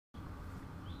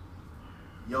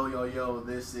Yo,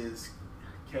 this is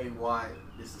KY.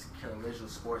 This is Collision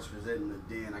Sports presenting the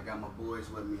Den. I got my boys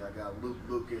with me. I got Luke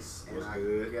Lucas and I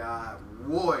got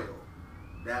Royal,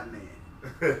 that man.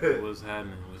 What's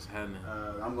happening?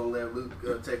 I'm going to let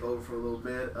Luke take over for a little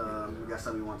bit. We got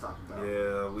something we want to talk about.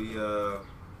 Yeah, we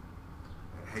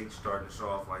hate starting the show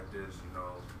off like this. You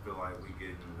know, feel like we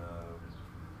getting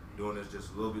doing this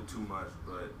just a little bit too much,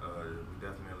 but we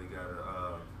definitely got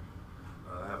to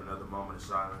have another moment of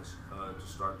silence to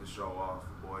start the show off.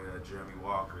 Boy, Jeremy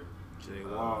Walker. Jay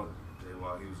Walk, he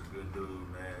was a good dude,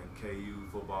 man. KU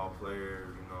football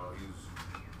player, you know, he was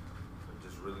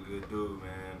just a really good dude,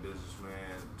 man.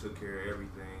 Businessman, took care of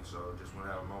everything. So just want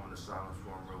to have a moment of silence for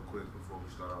him real quick before we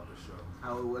start off the show.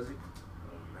 How old was he?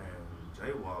 Man,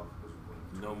 Jay Walk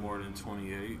was no more than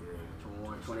 28.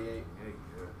 Yeah, 28. Yeah.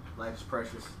 Life is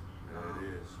precious. Yeah,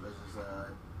 it is. Let's just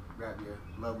grab your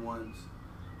loved ones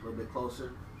a little bit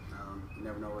closer. You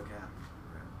never know what can happen.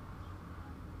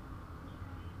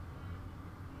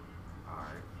 All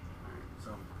right. So,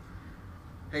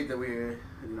 hate that we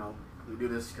do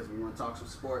this because we want to talk some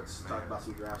sports, talk about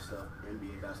some draft stuff,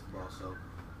 NBA basketball. So,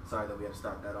 sorry that we had to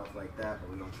start that off like that, but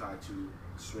we're gonna try to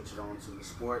switch it on to the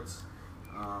sports.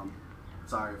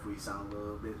 Sorry if we sound a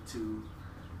little bit too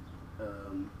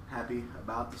happy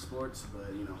about the sports, but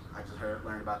I just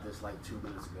learned about this like 2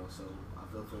 minutes ago. So I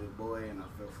feel for your boy and I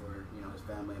feel for his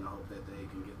family, and I hope that they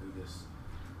can get through this.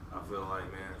 I feel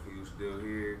like, man, if he was still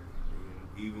here,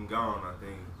 even gone, I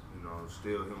think,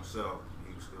 still himself,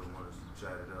 he still wants to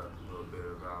chat it up a little bit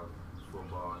about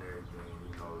football and everything.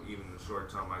 Even the short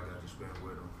time I got to spend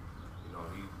with him,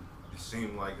 it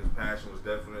seemed like his passion was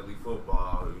definitely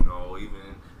football.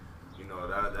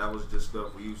 That was just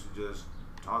stuff we used to just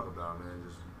talk about, man,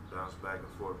 just bounce back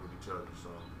and forth with each other. So,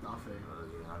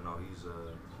 I know he's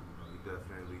he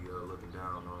definitely looking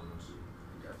down on us.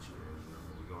 Gotcha. And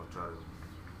we're gonna try to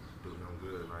do him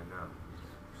good right now.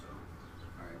 So,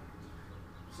 all right.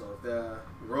 So if the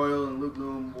Royal and Luke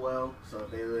doing well, so if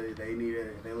they need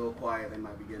it, if they're a little quiet, they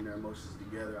might be getting their emotions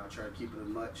together. I'll try to keep it as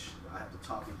much. I have to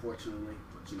talk, unfortunately,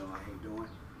 which I hate doing.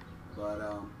 But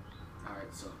all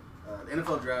right. So the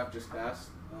NFL draft just passed.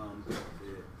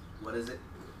 What is it?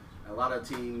 A lot of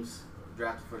teams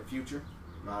drafted for the future.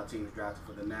 A lot of teams drafted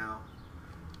for the now.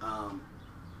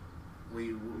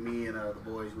 Me and the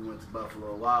boys, we went to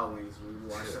Buffalo Wild Wings. We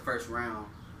watched the first round.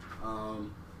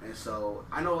 And so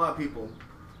I know a lot of people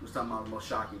was talking about the most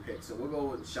shocking picks. So we'll go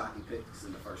with the shocking picks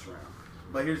in the first round.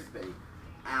 But here's the thing.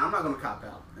 And I'm not going to cop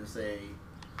out and say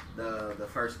the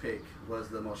first pick was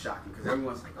the most shocking. Because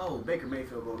everyone's like, oh, Baker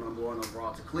Mayfield go number 1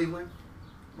 overall to Cleveland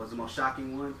was the most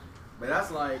shocking one. But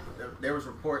that's like, there was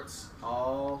reports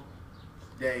all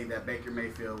day that Baker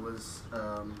Mayfield was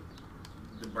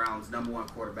the Browns' number 1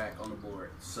 quarterback on the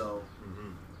board. So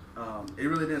it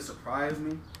really didn't surprise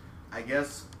me. I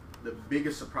guess the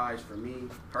biggest surprise for me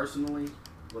personally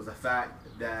was the fact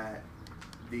that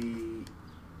the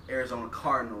Arizona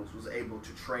Cardinals was able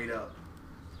to trade up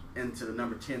into the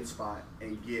number 10 spot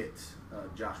and get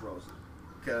Josh Rosen.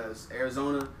 Because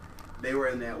Arizona, they were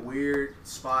in that weird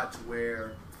spot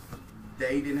where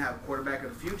they didn't have a quarterback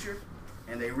of the future,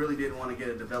 and they really didn't want to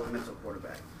get a developmental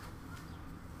quarterback.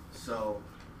 So,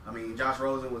 Josh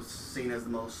Rosen was seen as the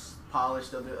most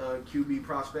polished of the QB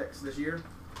prospects this year,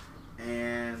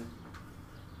 and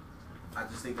I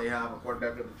just think they have a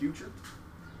quarterback of the future.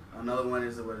 Another one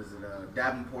is,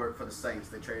 Davenport for the Saints.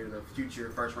 They traded a future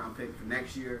first-round pick for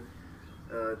next year.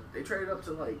 They traded up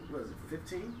to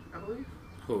 15, I believe?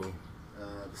 Who?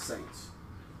 The Saints.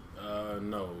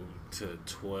 No, to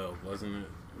 12, wasn't it?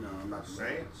 No, I'm not the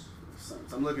Saints.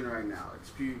 Saints. I'm looking right now.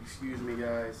 Excuse me,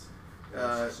 guys.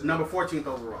 Number 14th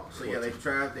overall. So yeah, they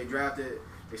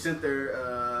sent their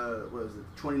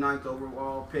 29th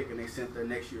overall pick, and they sent their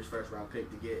next year's first round pick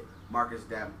to get Marcus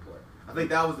Davenport. I think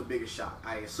that was the biggest shock.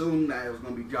 I assumed that it was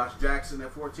going to be Josh Jackson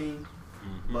at 14,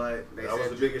 but that was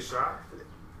the biggest shock.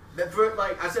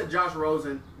 I said, Josh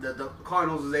Rosen. The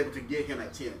Cardinals was able to get him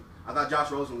at 10. I thought Josh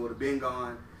Rosen would have been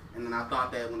gone, and then I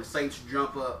thought that when the Saints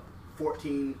jump up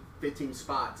 14, 15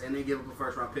 spots and they give up a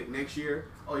first round pick next year,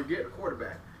 you get a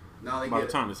quarterback. Now by the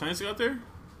time the Saints got there,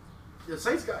 the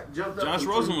Saints got jumped up. Josh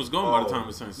Rosen was gone by the time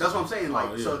the Saints. That's what I'm saying.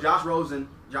 So Josh Rosen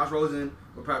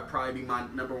would probably be my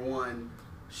number 1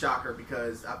 shocker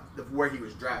because of where he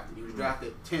was drafted. He was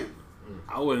drafted 10th.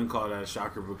 I wouldn't call that a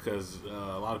shocker because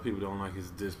a lot of people don't like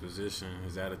his disposition,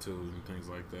 his attitude, and things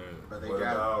like that. But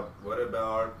what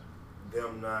about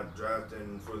them not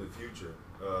drafting for the future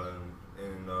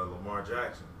in Lamar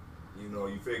Jackson?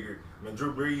 You figure,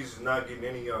 Drew Brees is not getting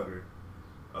any younger.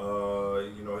 He's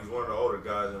one of the older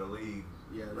guys in the league.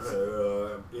 Yeah.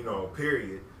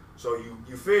 Period. So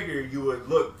you figure you would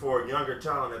look for younger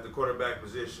talent at the quarterback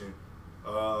position,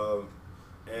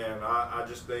 and I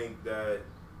just think that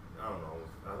I don't know.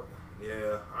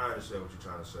 Yeah, I understand what you're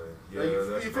trying to say. Yeah,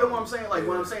 like, you feel what I'm saying? Like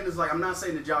what I'm saying is like I'm not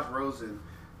saying that Josh Rosen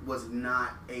was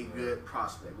not a good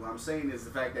prospect. What I'm saying is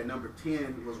the fact that number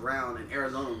 10 was round and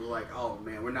Arizona was like, oh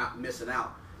man, we're not missing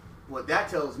out. What that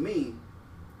tells me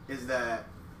is that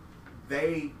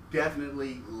they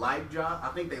definitely like Josh. I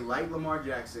think they like Lamar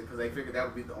Jackson because they figured that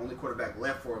would be the only quarterback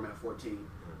left for him at 14.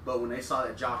 But when they saw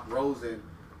that Josh Rosen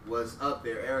was up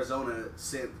there, Arizona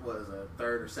sent was a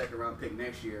 3rd or 2nd round pick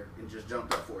next year and just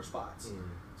jumped up 4 spots.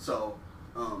 So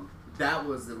that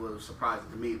was what was surprising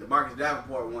to me. The Marcus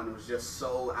Davenport one was just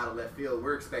so out of left field.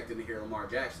 We're expecting to hear Lamar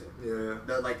Jackson. Yeah.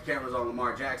 The camera's on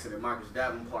Lamar Jackson and Marcus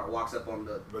Davenport walks up on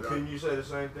the. But can you say the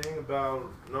same thing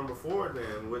about number 4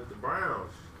 then with the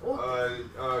Browns?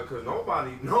 Because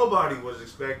nobody was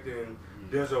expecting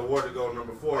Denzel Ward to go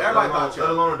number 4. Everybody thought Chubb. Let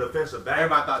alone a defensive back.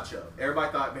 Everybody thought Chubb.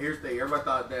 Everybody thought. But here's the thing. Everybody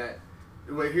thought that.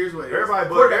 Wait, here's what.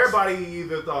 Everybody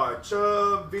either thought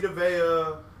Chubb, Vita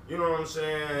Vea, you know what I'm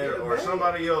saying, or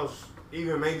somebody else.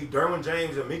 Even maybe Derwin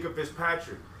James and Minka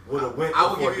Fitzpatrick would have went. I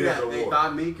will give you that. They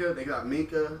thought Minka. They got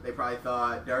Minka. They probably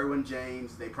thought Derwin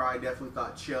James. They probably definitely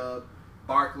thought Chubb,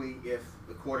 Barkley. If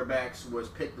the quarterbacks was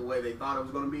picked the way they thought it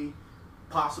was going to be,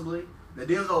 possibly. The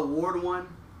Denzel Ward one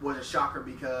was a shocker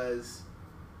because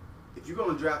if you're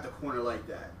going to draft a corner like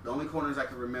that, the only corners I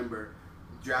can remember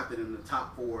drafted in the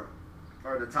top 4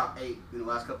 or the top 8 in the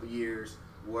last couple of years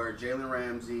were Jalen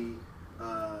Ramsey,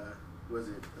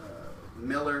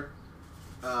 Miller.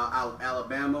 Out of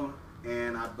Alabama,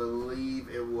 and I believe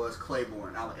it was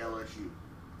Claiborne out of LSU.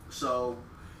 So,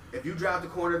 if you draft a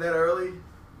corner that early,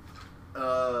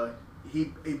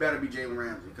 he better be Jalen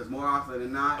Ramsey because more often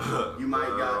than not, you might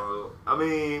got. I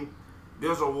mean,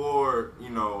 Denzel Ward,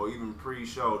 even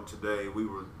pre-show today, we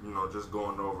were, just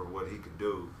going over what he could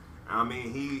do. I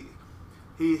mean,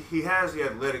 he has the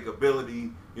athletic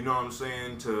ability, you know what I'm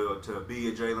saying, to be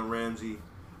a Jalen Ramsey.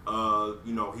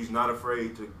 He's not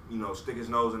afraid to, stick his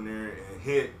nose in there and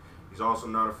hit. He's also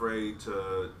not afraid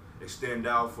to extend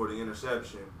out for the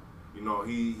interception.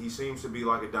 He seems to be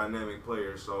like a dynamic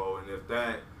player. So, and if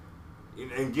that,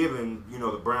 and given,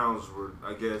 the Browns were,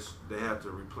 I guess, they had to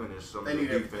replenish some of the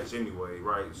defense anyway,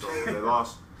 right? So they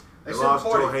lost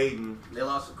Joe Hayden. They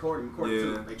lost Cordy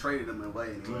too. They traded him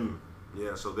away anyway.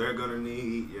 Yeah, so they're going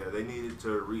to they needed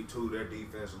to retool their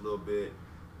defense a little bit.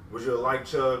 Would you like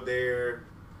Chubb there?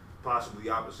 Possibly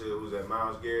opposite. Who's that?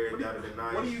 Myles Garrett. That'd have been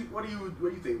nice. What do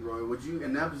you think, Roy? Would you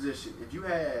in that position if you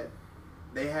had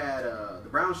the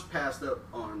Browns passed up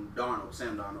on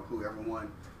Sam Darnold, whoever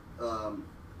won.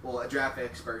 Draft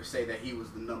experts say that he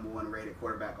was the number 1 rated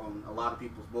quarterback on a lot of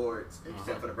people's boards,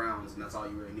 except for the Browns, and that's all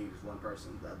you really need is one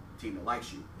person, the team that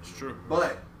likes you. It's true.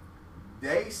 But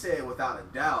they said without a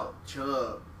doubt,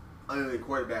 Chubb, other than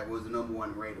quarterback, was the number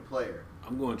 1 rated player.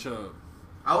 I'm going Chubb.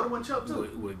 I would have won Chubb too.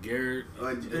 With Garrett,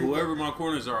 whoever my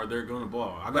corners are, they're going to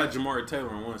ball. I got Jamari Taylor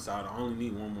on one side. I only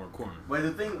need one more corner. But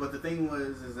the thing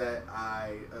was that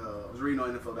I was reading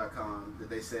on NFL.com that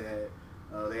they said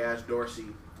they asked Dorsey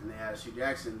and they asked Hugh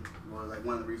Jackson was like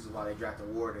one of the reasons why they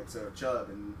drafted Ward instead of Chubb,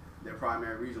 and their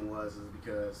primary reason is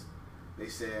because they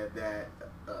said that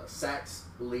sacks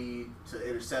lead to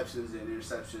interceptions,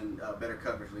 and better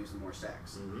coverage leads to more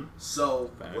sacks. Mm-hmm.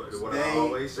 So what I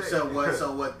always say.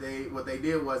 what they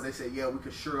did was they said, yeah, we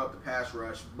could shore up the pass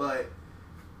rush, but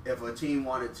if a team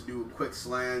wanted to do quick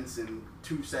slants and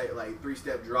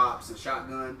 3-step drops and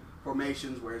shotgun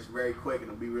formations where it's very quick and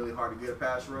it'll be really hard to get a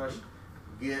pass rush,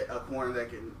 get a corner that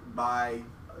can buy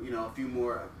a few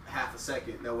more half a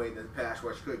second. That way the pass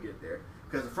rush could get there.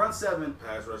 Because the front 7...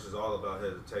 Pass rush is all about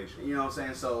hesitation. You know what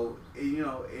I'm saying? So,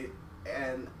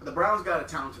 and the Browns got a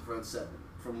talented front 7.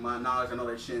 From my knowledge, I know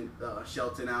they sent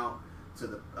Shelton out to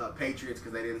the Patriots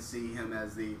because they didn't see him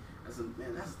as the... That's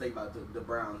the thing about the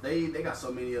Browns. They got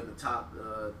so many of the top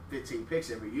 15 picks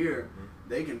every year. Mm-hmm.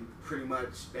 They can pretty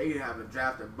much... They have a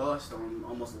draft or bust on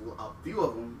almost a few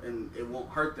of them, and it won't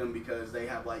hurt them because they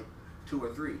have like 2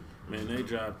 or 3. Man, they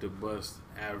draft a bust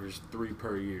average 3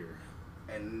 per year.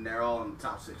 And they're all in the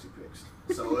top 60 picks.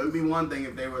 So it would be one thing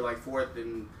if they were like 4th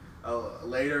and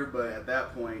later, but at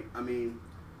that point, I mean,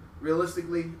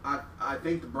 realistically, I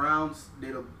think the Browns they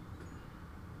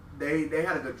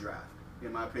had a good draft,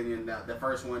 in my opinion. That the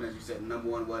first one, as you said, number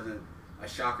 1 wasn't a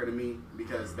shocker to me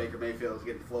because Baker Mayfield was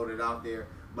getting floated out there.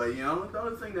 But the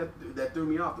other thing that threw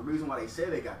me off, the reason why they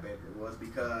said they got Baker was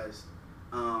because,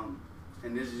 and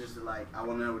this is just like I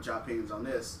want to know what your opinions on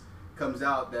this. Comes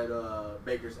out that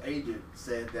Baker's agent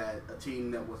said that a team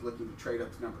that was looking to trade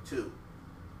up to number 2.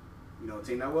 You know what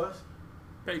team that was?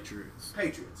 Patriots.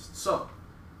 So,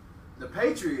 the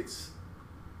Patriots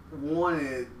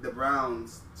wanted the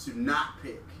Browns to not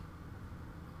pick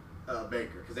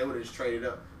Baker because they would have just traded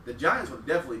up. The Giants would have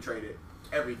definitely traded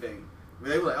everything.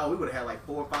 They were like, oh, we would have had like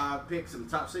 4 or 5 picks in the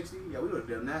top 60. Yeah, we would have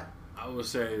done that. I would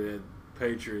say that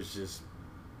Patriots just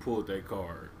pulled their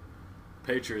card.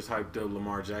 Patriots hyped up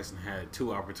Lamar Jackson, had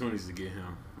 2 opportunities to get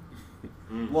him.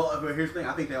 Well, but here's the thing.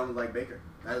 I think they only like Baker.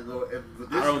 I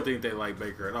don't think they like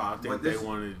Baker at all. I think they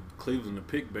wanted Cleveland to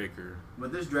pick Baker.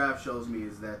 What this draft shows me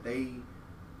is that they,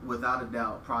 without a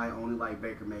doubt, probably only like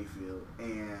Baker Mayfield.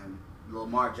 And the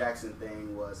Lamar Jackson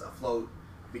thing was afloat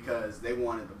because they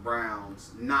wanted the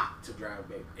Browns not to draft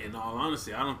Baker. In all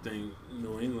honesty, I don't think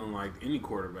New England liked any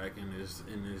quarterback in this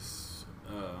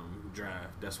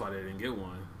draft. That's why they didn't get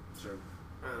one. Sure.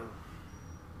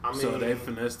 So they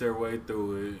finessed their way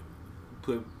through it,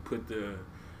 put the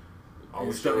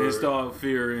install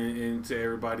fear into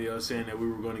everybody else, saying that we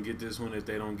were going to get this one if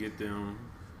they don't get them,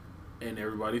 and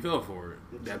everybody fell for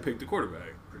it. That picked the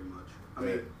quarterback. Pretty much. I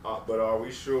mean, but are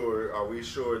we sure? Are we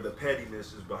sure the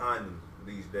pettiness is behind them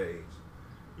these days?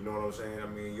 You know what I'm saying? I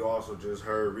mean, you also just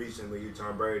heard recently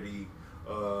Tom Brady.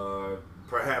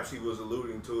 Perhaps he was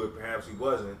alluding to it. Perhaps he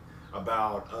wasn't.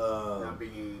 About not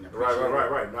being appreciated.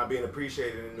 Right. Not being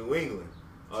appreciated in New England.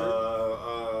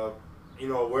 Sure. You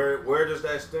know, where does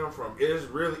that stem from?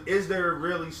 Is there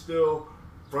really still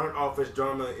front office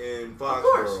drama in Foxborough? Of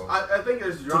course, I think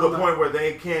there's drama to the point where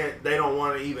they don't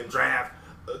want to even draft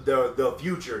the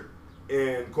future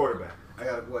in quarterback. I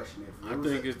got a question. I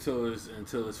think until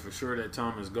it's for sure that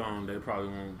Tom is gone, they probably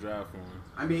won't draft one.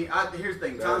 I mean, here's the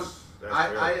thing.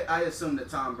 I assume that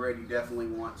Tom Brady definitely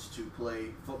wants to play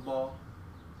football,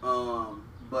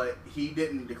 but he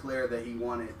didn't declare that he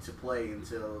wanted to play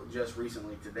until just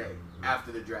recently today,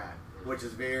 after the draft, which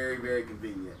is very, very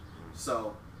convenient.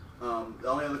 So the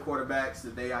only other quarterbacks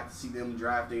that I could see them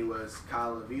drafting was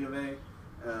Kyle Vitave,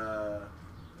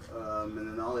 and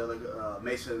then the only other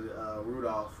Mason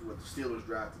Rudolph with the Steelers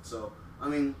drafted. So I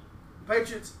mean,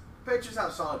 Patriots have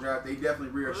a solid draft. They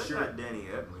definitely reassured. They got Danny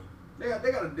Ebley.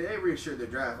 They reassured their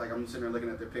draft. Like I'm sitting there looking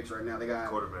at their picks right now. They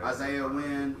got Isaiah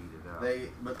Wynn. They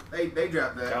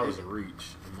drafted that. That was a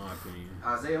reach, in my opinion.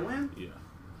 Isaiah Wynn? Yeah,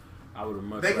 I would have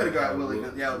much. They could have got Willie.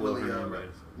 Willie.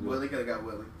 Willie could have got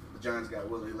Willie. The Giants got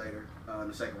Willie later in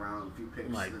the second round. A few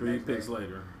picks. Like 3 picks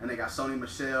later. And they got Sony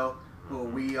Michel, who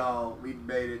we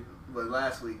debated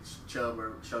last week. Chubb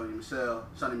or Sony Michel.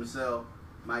 Sony Michel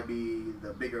might be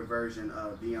the bigger version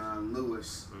of Deion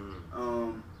Lewis.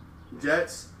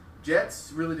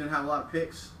 Jets really didn't have a lot of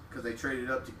picks because they traded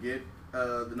up to get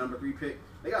the number 3 pick.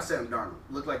 They got Sam Darnold.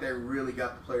 Looked like they really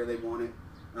got the player they wanted.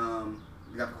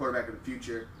 They got the quarterback of the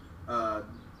future.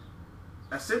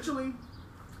 Essentially,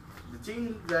 the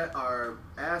teams that are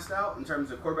asked out in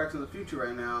terms of quarterbacks of the future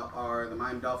right now are the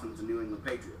Miami Dolphins and New England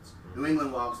Patriots. New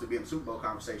England will obviously be in the Super Bowl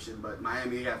conversation, but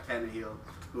Miami, you have Tannehill,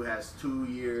 who has 2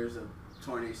 years of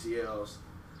torn ACLs.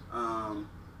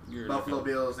 Buffalo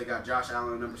Bills, they got Josh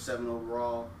Allen, number 7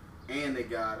 overall. And they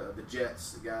got the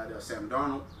Jets. They got Sam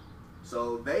Darnold.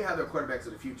 So they have their quarterbacks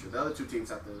of the future. The other 2 teams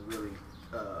have to really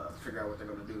figure out what they're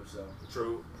going to do. So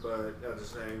true, but at the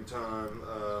same time,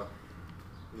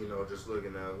 just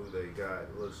looking at who they got,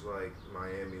 it looks like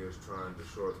Miami is trying to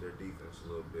short their defense a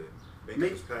little bit.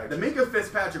 The Minka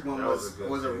Fitzpatrick one it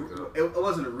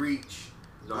wasn't a reach.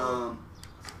 No.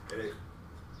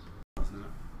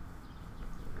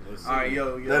 All right,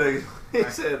 yo. He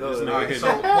said those. All right, so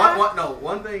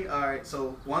one thing. All right,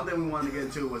 so one thing we wanted to get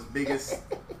into was biggest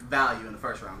value in the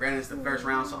first round. Granted, it's the first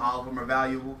round, so all of them are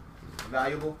valuable.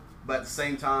 But at the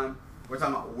same time, we're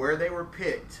talking about where they were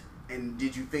picked, and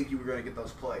did you think you were going to get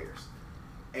those players?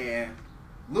 And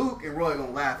Luke and Roy are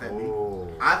gonna laugh at me.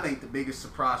 I think the biggest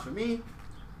surprise for me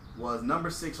was number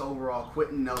 6 overall,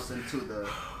 Quentin Nelson to the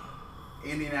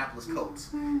Indianapolis Colts.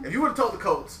 If you would have told the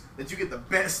Colts that you get the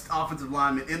best offensive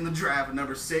lineman in the draft at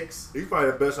number 6, he's probably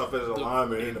the best offensive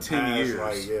lineman in the 10 years.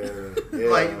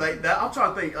 Like that. I'm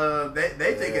trying to think.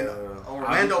 They thinking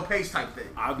Orlando Pace type thing.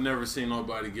 I've never seen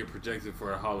nobody get projected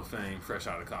for a Hall of Fame fresh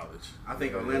out of college. I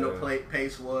think Orlando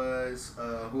Pace was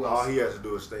who else? All he has to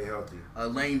do is stay healthy.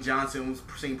 Lane Johnson was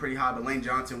seen pretty high, but Lane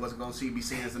Johnson wasn't going to be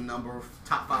seen as a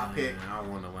top 5 pick. I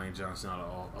want a Lane Johnson out of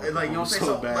all. Like you know what I'm saying?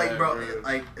 So bad, like bro,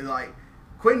 like.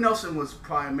 Quentin Nelson was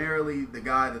primarily the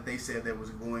guy that they said that was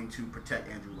going to protect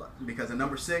Andrew Luck, because at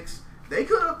number 6 they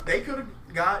could have got, they could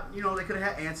have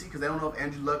had Ansey, because they don't know if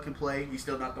Andrew Luck can play. He's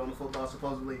still not throwing the football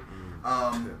supposedly.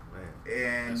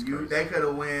 They could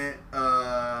have went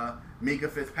Minka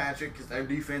Fitzpatrick, because their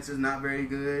defense is not very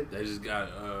good. They just got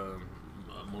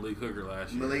Malik Hooker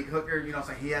last year. Malik Hooker, you know what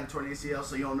I'm saying? He had a torn ACL,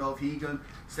 so you don't know if he can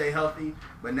stay healthy.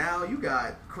 But now you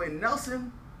got Quentin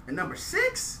Nelson at number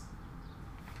 6.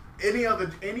 Any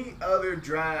other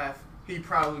draft, he'd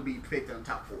probably be picked in the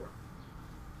top 4.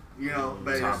 You know,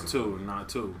 but top 2, not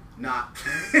 2. Nah,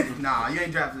 you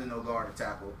ain't drafting no guard or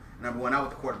tackle. Number 1, not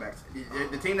with the quarterbacks.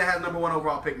 The team that has number 1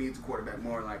 overall pick needs a quarterback,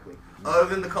 more than likely. Other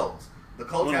than the Colts. The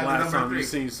Colts have the last number time 3. you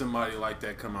seen somebody like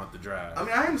that come out the draft? I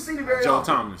mean, I haven't seen it very Joe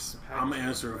often. Thomas. I'm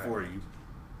answering for you.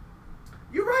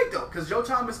 You're right, though, because Joe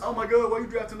Thomas, oh my God, why you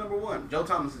drafting number 1? Joe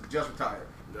Thomas is just retired.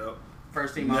 Yep.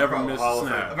 First team Never All-Pro. missed a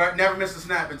snap. Never missed a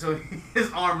snap until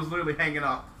his arm was literally hanging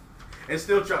off. And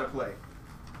still try to play.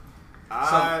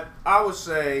 I would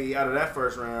say, out of that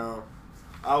first round,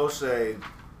 I would say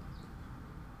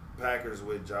Packers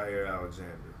with Jair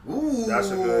Alexander. Ooh.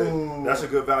 That's a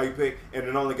good value pick, and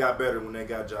it only got better when they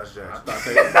got Josh Jackson. I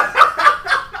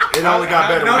thought It only got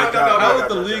better when they got How would Josh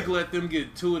the Jackson. league let them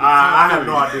get 2 of the I top have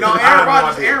no 3? idea. No,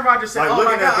 Aaron Rodgers said, Like, oh my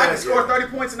looking God, at I can that, score yeah. 30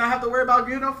 points and not have to worry about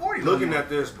giving up 40. Looking at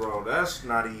this, bro, that's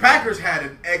not even. Packers had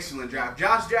an excellent draft.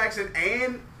 Josh Jackson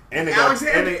and they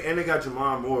Alexander. got and they got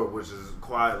Jamon Moore, which is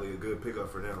quietly a good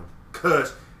pickup for them.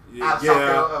 Cause South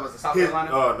Carolina?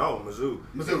 No, Mizzou.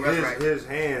 Mizzou, that's right. His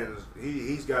hands,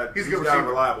 he's got He's a good got receiver.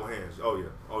 reliable hands. Oh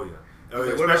yeah.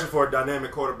 Okay, Especially for a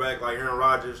dynamic quarterback like Aaron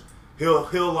Rodgers, he'll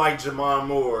like Jamon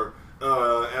Moore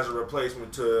as a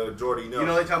replacement to Jordy Nelson. You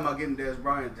know, they talking about getting Dez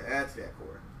Bryant to add to that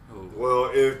core. Well,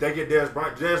 if they get Dez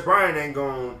Bryant ain't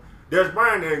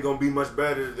gonna be much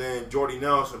better than Jordy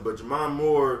Nelson, but Jamon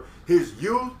Moore, his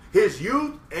youth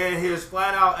and his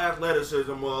flat out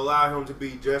athleticism will allow him to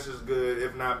be just as good,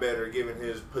 if not better, given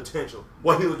his potential.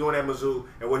 What he was doing at Mizzou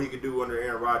and what he could do under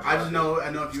Aaron Rodgers. I know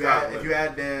if you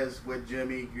add Dez with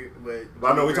Jimmy with.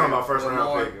 But I know we're talking about first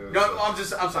round pick. No,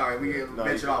 I'm sorry. We get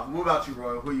mentioned off. What about you,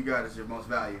 Roy? Who you got as your most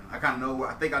value? I kind of know.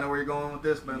 I think I know where you're going with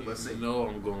this, but let's see. No,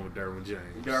 I'm going with Derwin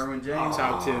James. Derwin James,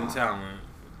 Top 10 talent,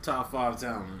 top 5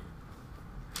 talent.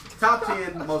 Top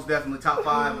 10, most definitely. Top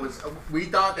 5 was. We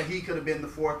thought that he could have been the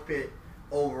 4th pick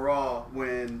overall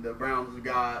when the Browns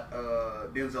got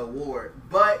Denzel Ward,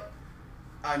 but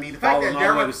I mean the fact that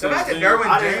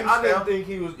Derwin James, I didn't think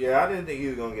he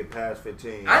was gonna get past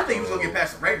 15. I didn't think he was gonna get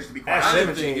past the Raiders, to be quite honest. I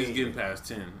didn't think he was getting past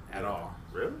 10 at all.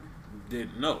 Really?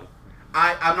 Didn't know.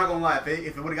 I'm not gonna lie.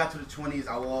 If it would have got to the 20s,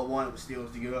 I would have wanted the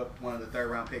Steelers to give up one of the 3rd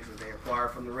round picks that they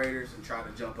acquired from the Raiders and try to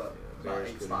jump up about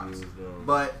 8 spots.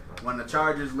 But when the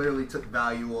Chargers literally took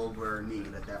value over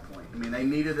need at that point, I mean they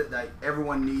needed it. Like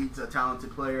everyone needs a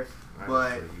talented player,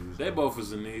 but they both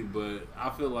was a need. But I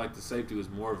feel like the safety was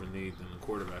more of a need than the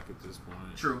quarterback at this point.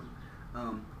 True.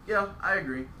 Yeah, I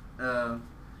agree.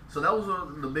 So that was one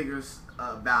of the biggest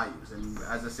values. And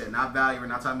as I said, not value. We're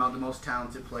not talking about the most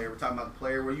talented player. We're talking about the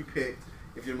player where you picked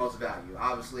if you're the most value.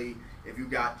 Obviously, if you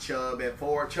got Chubb at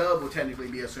 4, Chubb would technically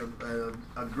be a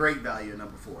great value at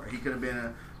number 4. He could have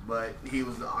been but he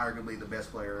was arguably the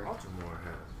best player. Baltimore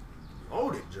had a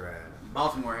loaded draft.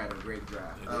 Baltimore had a great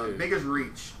draft. Biggest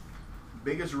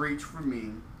reach for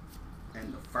me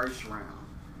in the first round.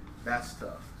 That's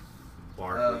tough.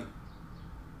 Barkley.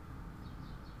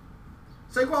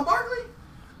 Saquon Barkley?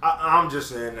 I'm just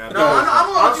saying that. No,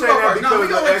 I'm saying that because we're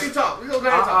gonna let you talk. We're gonna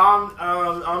let you talk.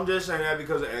 I'm just saying that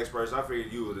because of experts. I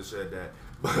figured you would have said that,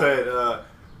 but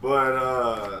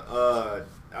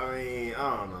I mean,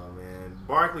 I don't know, man.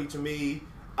 Barkley to me,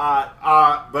 but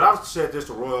I've said this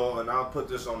to Royal, and I'll put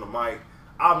this on the mic.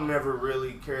 I've never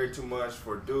really cared too much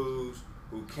for dudes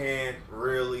who can't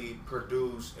really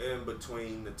produce in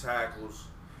between the tackles.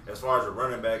 As far as a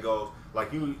running back goes,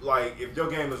 like if your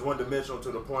game is one dimensional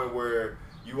to the point where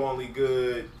you only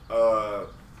good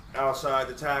outside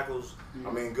the tackles,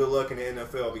 I mean, good luck in the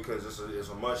NFL because it's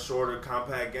a much shorter,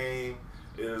 compact game.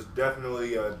 It is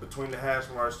definitely a between the hash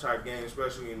marks type game,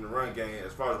 especially in the run game.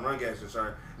 As far as the run game is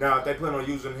concerned, now if they plan on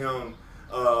using him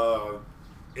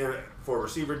for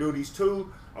receiver duties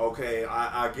too, okay,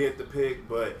 I get the pick,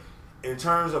 but in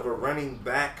terms of a running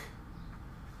back,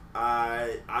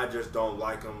 I just don't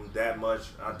like him that much.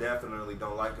 I definitely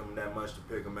don't like him that much to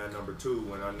pick him at number 2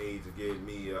 when I need to get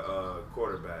me a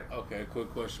quarterback. Okay,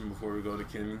 quick question before we go to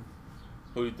Kenny.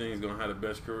 Who do you think is going to have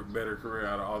the better career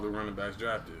out of all the running backs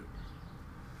drafted?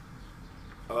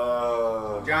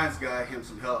 Giants got him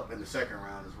some help in the 2nd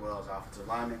round as well as offensive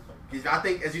lineman. I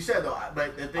think, as you said though,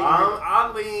 but the thing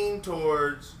I lean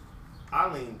towards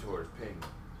Penny.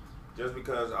 Just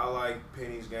because I like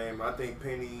Penny's game. I think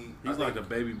Penny... He's like a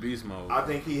baby beast mode. I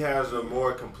think he has a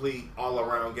more complete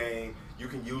all-around game. You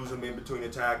can use him in between the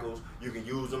tackles. You can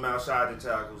use him outside the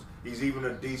tackles. He's even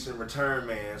a decent return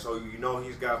man. So, you know,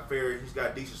 he's got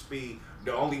decent speed.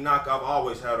 The only knock I've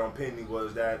always had on Penny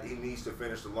was that he needs to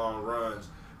finish the long runs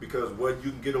because what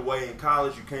you can get away in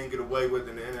college, you can't get away with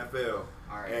in the NFL.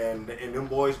 All right. And them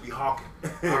boys be hawking in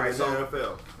the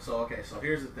NFL. So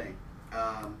here's the thing.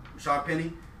 Rashard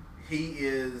Penny, he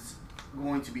is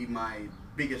going to be my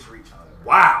biggest reach out ever.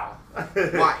 Wow.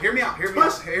 Why? Hear me out. Hear me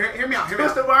out.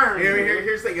 Twist of irony.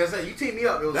 Here's the thing. I said you teamed me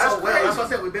up. It was That's so well. crazy. That's what I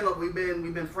said.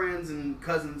 We've been friends and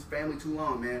cousins, family too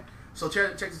long, man. So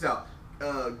check this out.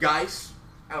 Geis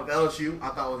out of LSU, I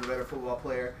thought was a better football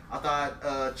player. I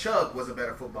thought Chubb was a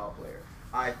better football player.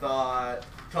 I thought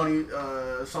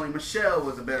Sony Michel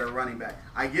was a better running back.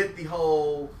 I get the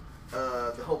whole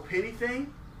Penny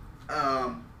thing.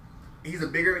 He was a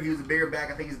bigger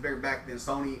back. I think he's a bigger back than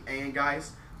Sony and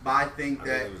Geis. But I think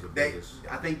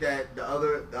that the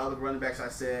other running backs I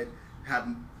said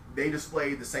they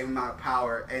displayed the same amount of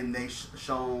power, and they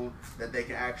shown that they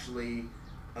can actually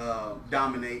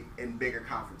dominate in bigger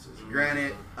conferences.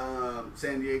 Granted,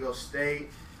 San Diego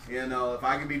State, if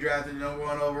I could be drafted number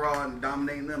 1 overall and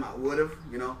dominating them, I would have.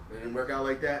 It didn't work out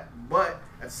like that. But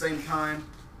at the same time,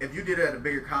 if you did it at a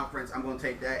bigger conference, I'm going to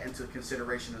take that into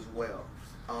consideration as well.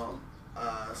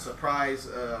 Surprise,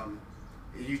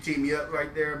 you teamed me up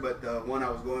right there, but the one I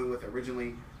was going with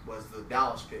originally was the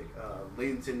Dallas pick,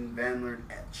 Linton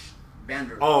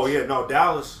Vanderlecht. Oh yeah, no,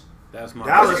 Dallas. That's my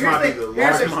might be the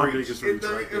largest reach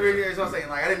right there. Here's what I'm saying.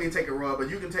 Like, I didn't mean to take a rub, but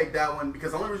you can take that one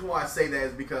because the only reason why I say that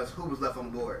is because who was left on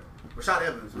the board? Rashad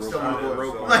Evans was still on the board.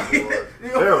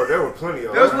 There were plenty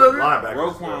of linebackers.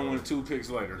 Roquan went 2 picks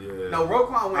later. Yeah. No,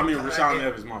 Roquan went. Rashad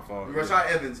Evans, my fault. Rashad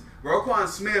Evans. Roquan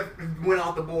Smith went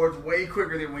off the boards way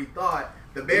quicker than we thought.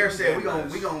 The Bears said we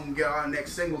gonna get our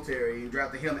next Singletary and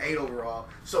drafted him 8 overall.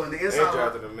 So in the inside,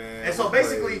 drafted a man. And so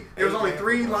basically, there was only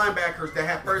 3 linebackers that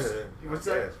had first. What's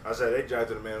that? I said they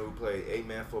drafted a man who played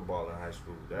 8-man football in high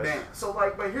school. So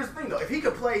but here's the thing though: if he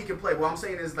could play, he could play. What I'm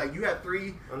saying is you had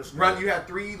 3 You had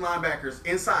 3 linebackers,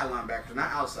 inside linebackers,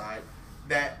 not outside,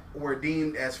 that were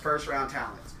deemed as first-round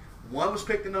talents. One was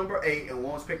picked at number 8, and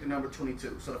one was picked at number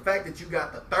 22. So the fact that you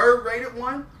got the 3rd-rated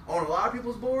one on a lot of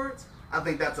people's boards, I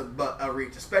think that's a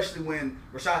reach, especially when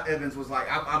Rashad Evans was like,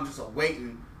 I'm just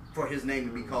waiting for his name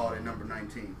to be called at number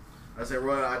 19. I said,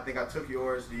 Roy, I think I took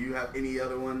yours. Do you have any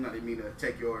other one? I didn't mean to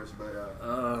take yours, but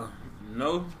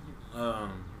no.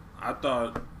 I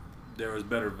thought there was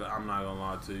better. I'm not gonna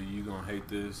lie to you. You gonna hate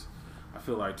this. I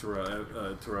feel like Terrell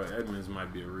Edmonds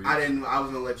might be a reach. I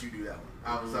was gonna let you do that one.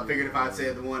 I figured if I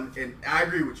said the one, and I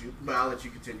agree with you, but I'll let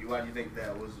you continue. Why do you think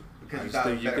that was? Because you thought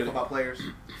it was better football players.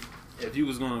 If you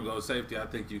was going to go safety, I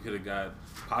think you could have got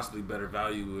possibly better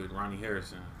value with Ronnie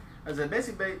Harrison. I said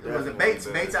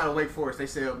Bates out of Wake Forest. They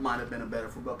said it might have been a better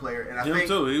football player, and I think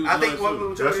too. He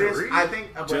was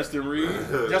Justin Reed.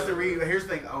 Justin Reed. Here's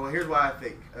the thing. Here's why I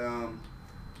think.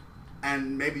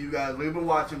 And maybe you guys, we've been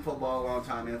watching football a long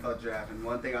time, NFL draft, and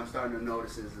one thing I'm starting to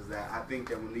notice is that I think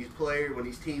that when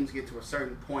these teams get to a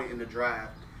certain point in the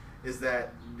draft, is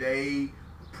that they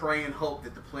pray and hope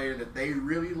that the player that they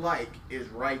really like is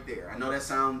right there. I know that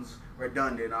sounds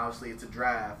redundant. Obviously, it's a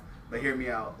draft, but hear me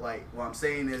out. Like, what I'm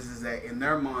saying is that in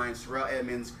their minds, Terrell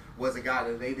Edmonds was a guy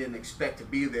that they didn't expect to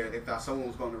be there. They thought someone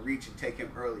was going to reach and take him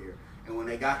earlier. And when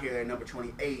they got here at number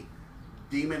 28,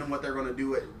 demon and what they're going to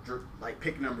do at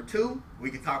pick number 2, we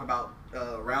could talk about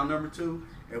round number 2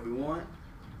 if we want.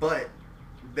 But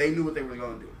they knew what they were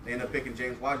going to do. They ended up picking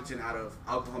James Washington out of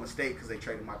Oklahoma State because they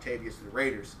traded Martavius to the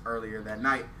Raiders earlier that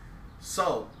night.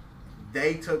 So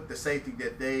they took the safety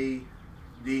that they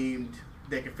deemed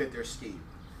they could fit their scheme.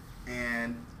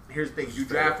 And here's the thing: if you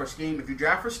draft for scheme,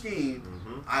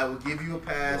 I will give you a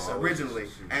pass originally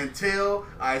until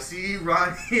I see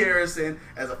Ronnie Harrison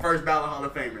as a first ballot Hall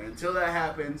of Famer. Until that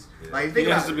happens, he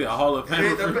has to be a Hall of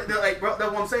Famer.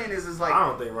 What I'm saying is I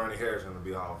don't think Ronnie Harrison will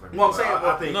be a Hall of Famer. Well, I'm saying,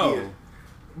 I think he is.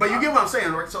 But you get what I'm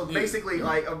saying, right? So basically,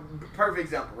 like a perfect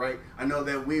example, right? I know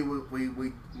that we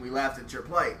laughed at your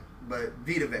play, but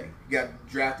Vita Vea got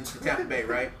drafted to Tampa Bay,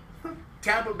 right?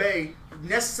 Tampa Bay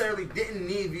necessarily didn't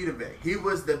need Vita Vea. He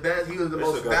was the best. He was the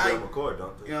most valuable. McCoy,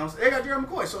 don't they? You know, they got Gerald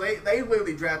McCoy, so they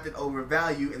literally drafted over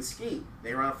value and scheme.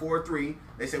 They ran 4-3.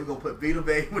 They said we're gonna put Vita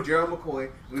Vea with Gerald McCoy.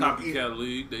 Copycat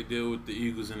league. They did what the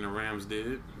Eagles and the Rams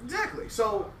did. Exactly.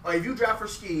 So if you draft for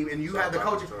scheme and you have the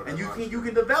coaching and you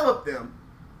can develop them,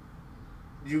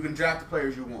 you can draft the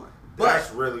players you want.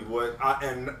 That's really what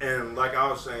and like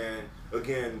I was saying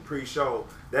again pre-show.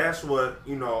 That's what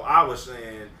I was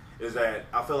saying is that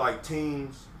I feel like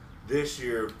teams this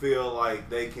year feel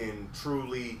like they can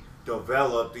truly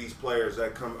develop these players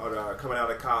that are coming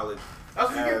out of college. That's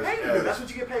what you get paid to do. That's what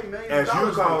you get paid millions of As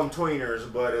dollars. you call them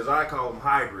tweeners, but as I call them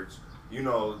hybrids.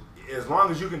 As long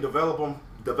as you can develop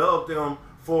them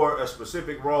for a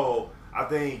specific role, I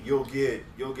think you'll get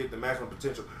the maximum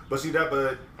potential. But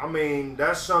I mean,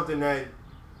 that's something that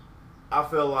I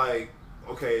feel like,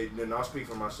 okay, then I'll speak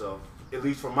for myself. At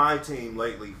least for my team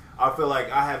lately, I feel like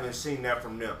I haven't seen that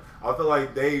from them. I feel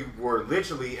like they were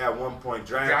literally at one point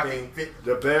drafting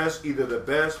either the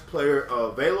best player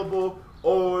available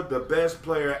or the best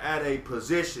player at a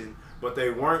position, but they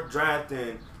weren't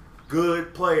drafting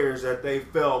good players that they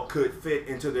felt could fit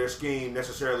into their scheme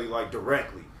necessarily, like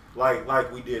directly,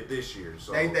 like we did this year.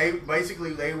 So they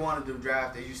basically wanted to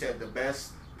draft, as you said, the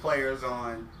best players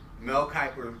on Mel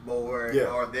Kiper's board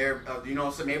or their,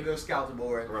 so maybe their scouts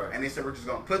board, right. And they said we're just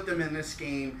going to put them in this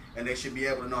scheme, and they should be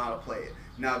able to know how to play it.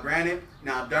 Now, granted,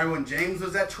 Derwin James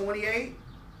was at 28,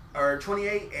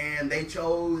 and they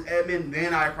chose Edmond,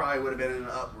 then I probably would have been in an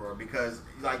uproar because,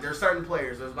 like, there's certain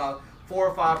players. There's about 4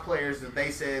 or 5 players that they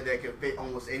said that could fit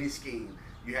almost any scheme.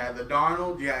 You had the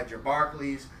Darnold, you had your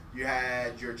Barkleys, you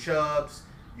had your Chubbs,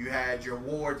 you had your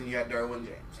Wards, and you had Derwin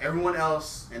James. Everyone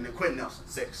else, and the Quentin Nelson,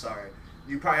 6, sorry.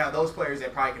 You probably have those players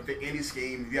that probably can fit any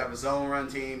scheme. If you have a zone run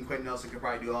team, Quentin Nelson can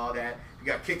probably do all that. You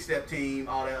got kick step team,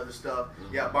 all that other stuff.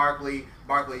 You got Barkley,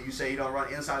 you say you don't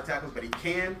run inside tackles, but he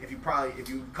can if you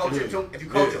coach him to him. If you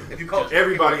coach him.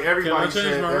 Everybody Can I change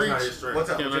said my that's reach? not his strength. What's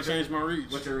up? Can I change my reach?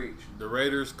 What's your reach? The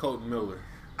Raiders, Colton Miller.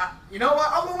 You know what?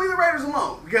 I'm gonna leave the Raiders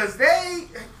alone because they.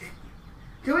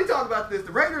 Can we talk about this?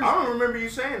 The Raiders. I don't remember you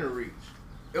saying the reach.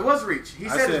 It was reach. He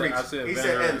said reach. I said he Van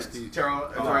said Ernst. Edmonds.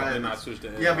 Then I switched to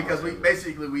Edmonds. Yeah, because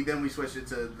we switched it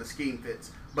to the scheme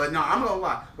fits. But no, I'm gonna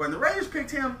lie. When the Raiders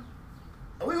picked him,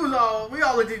 we all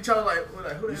looked at each other like who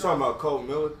the hell? You talking about Colton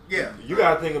Miller? Yeah. You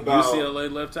gotta think about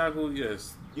UCLA left tackle.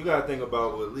 Yes. You gotta think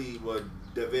about what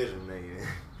division they in.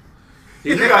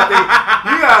 You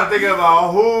gotta think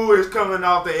about who is coming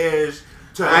off the edge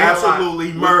to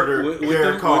absolutely murder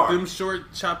Derek Carr. With them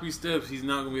short, choppy steps, he's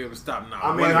not gonna be able to stop now.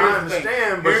 I mean, I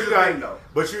understand,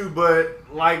 but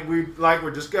like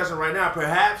we're discussing right now,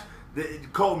 perhaps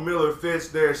Colton Miller fits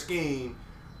their scheme.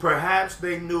 Perhaps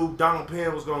they knew Donald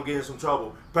Penn was gonna get in some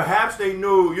trouble. Perhaps they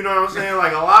knew, you know what I'm saying?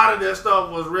 Like a lot of this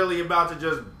stuff was really about to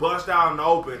just bust out in the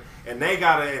open, and they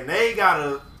gotta,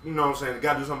 you know what I'm saying? They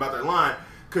gotta do something about their line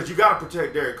because you gotta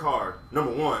protect Derek Carr.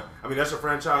 Number one, I mean that's a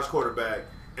franchise quarterback.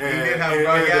 And he did have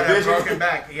a broken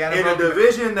back. In a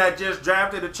division that just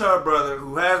drafted a Chubb brother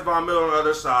who has Von Miller on the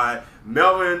other side,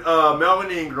 Melvin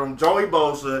Ingram, Joey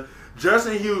Bosa,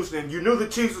 Justin Houston. You knew the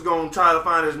Chiefs was going to try to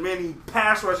find as many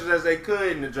pass rushers as they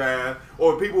could in the draft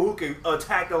or people who can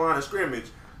attack the line of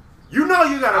scrimmage. You know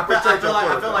you got to protect your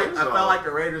quarterback. I felt like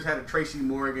the Raiders had a Tracy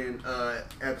Morgan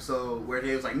episode where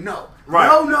he was like, no. You're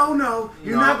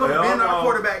not going to bend our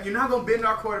quarterback. You're not going to bend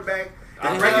our quarterback.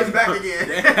 And break his back again.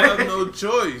 They have no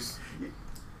choice.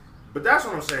 But that's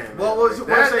what I'm saying. Well,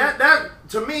 that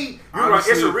to me, you're right.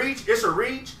 It's a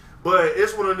reach, but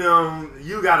it's one of them.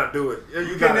 You got to do it.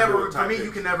 You can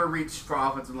never reach for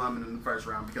offensive linemen in the first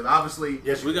round because obviously,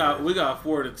 we got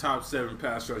 4 of the top 7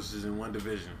 pass rushers in one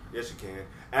division. Yes, you can.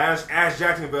 Ask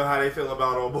Jacksonville how they feel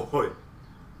about old boy.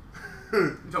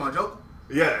 You talking about Jokel?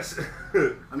 Yes.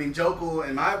 I mean, Jokel,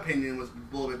 in my opinion, was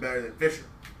a little bit better than Fisher.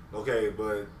 Okay,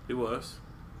 but he was.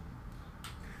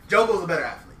 Jokel's a better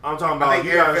athlete. I'm talking about.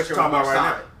 You guys talking about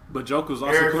right now. But Jokel's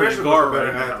also playing guard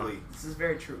right now. Athlete. This is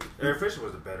very true. Eric Fisher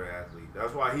was a better athlete.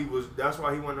 That's why he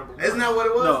went number 1. Isn't that what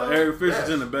it was? No, Eric Fisher's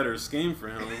in a better scheme for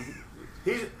him.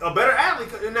 He's a better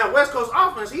athlete in that West Coast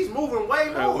offense. He's moving way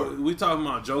more. We talking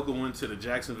about Jokel went to the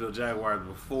Jacksonville Jaguars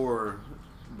before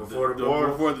the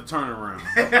turnaround.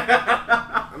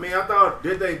 I mean, I thought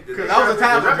that was a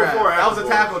tackle draft. That was a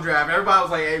tackle draft. Everybody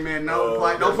was like, "Hey man, no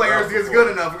players is good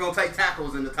enough. We're gonna take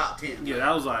tackles in the top 10." Yeah,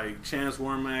 that was like Chance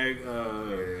Warmack,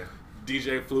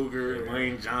 DJ Fluker,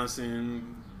 Lane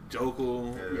Johnson,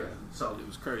 Jokel. Yeah, so it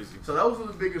was crazy. So those were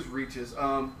the biggest reaches.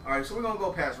 All right, so we're gonna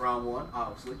go past round 1.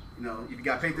 Obviously, if you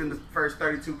got picked in the first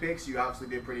 32 picks, you obviously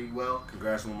did pretty well.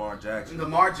 Congrats, Lamar Jackson.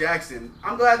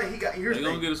 I'm glad that he got. Here's They're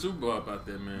gonna get a Super Bowl up out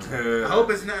there, man. I hope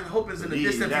it's in the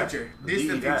distant future.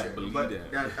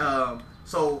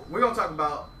 So we're gonna talk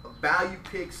about value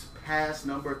picks past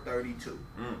number 32.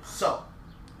 So,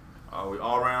 are we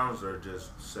all rounds or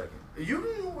just second? We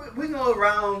can go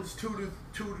rounds 2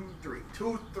 through 3.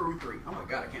 Oh my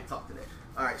god, I can't talk today.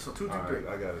 All right, so 2 through 3.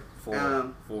 I got it.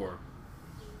 4.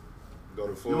 Go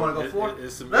to 4. You want to go 4?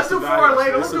 Let's do 4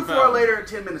 later. Let's do 4 later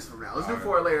 10 minutes from now. Let's do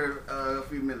 4 later a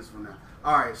few minutes from now.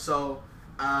 All right, so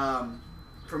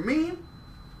for me,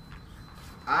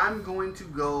 I'm going to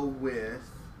go with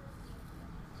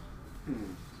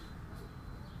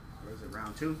where is it?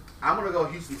 Round 2. I'm going to go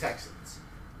Houston Texans.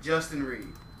 Justin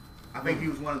Reed. I think he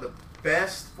was one of the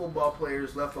best football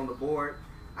players left on the board.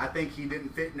 I think he didn't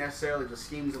fit necessarily the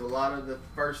schemes of a lot of the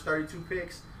first 32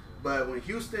 picks. But when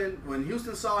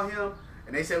Houston saw him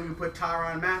and they said we would put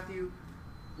Tyrann Mathieu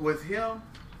with him,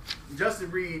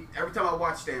 Justin Reid, every time I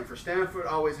watch Stanford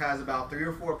always has about 3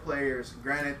 or 4 players.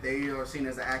 Granted, they are seen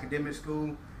as an academic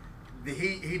school.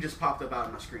 He just popped up out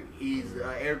of my screen. He's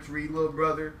Eric Reid's little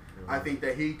brother. I think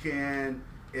that he can.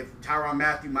 If Tyrann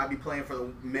Mathieu might be playing for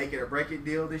the make it or break it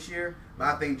deal this year, but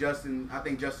I think Justin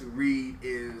Reid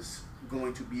is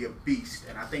going to be a beast,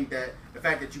 and I think that the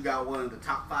fact that you got one of the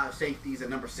top 5 safeties at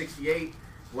number 68,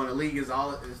 when the league is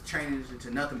training into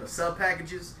nothing but sub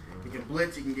packages. He can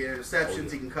blitz, he can get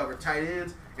interceptions, he can cover tight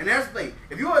ends, and that's the thing.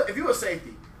 If you're a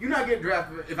safety, you're not getting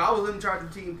drafted. If I was in charge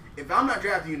of the team, if I'm not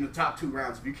drafting you in the top 2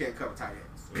 rounds, if you can't cover tight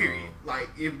ends, period. Like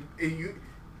if you.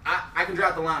 I can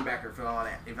draft the linebacker for all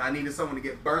that. If I needed someone to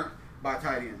get burnt by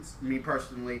tight ends, me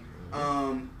personally,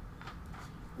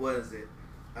 what is it?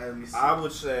 Let me see. I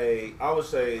would say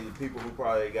the people who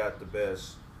probably got the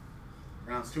best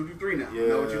rounds 2 through 3 now. Yeah, You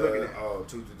know what you're looking at.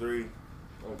 2 to 3.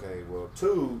 Okay, well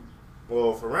 2.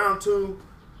 Well, for round 2,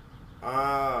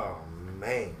 oh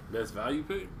man, best value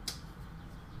pick.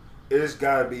 It's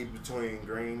got to be between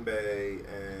Green Bay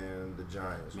and the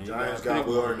Giants. The Giants got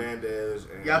Will Hernandez.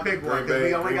 And you pick one.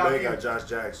 Green Bay got Josh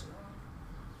Jackson.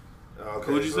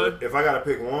 Okay, who'd you say? If I got to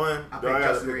pick one, I pick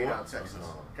Justin Reid out of Texans.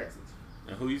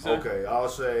 And who you say? Okay, I'll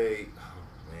say,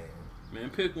 oh, man,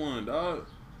 pick one, dog.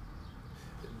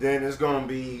 Then it's gonna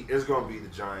be the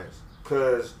Giants,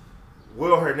 because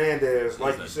Will Hernandez,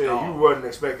 like you said, you wasn't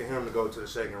expecting him to go to the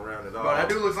second round at all. Bro, that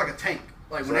dude looks like a tank.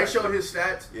 Like when they showed his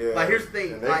stats, like here's the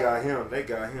thing. And they got him.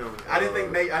 I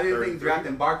didn't think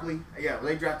drafting Barkley. Yeah,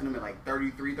 they drafted him at like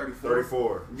 33, 34.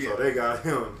 34. Yeah. So they got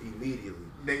him immediately.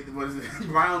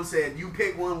 Brown said, "You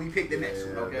pick one, we pick the next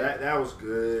one." Okay, that was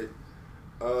good.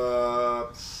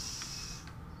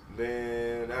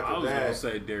 Then after I was gonna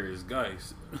say Darius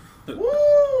Geis.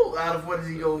 Woo! Out of what does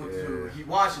he go to?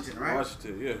 Washington, right?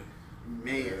 Washington, yeah.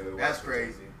 Man, that's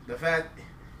crazy. The fact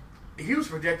he was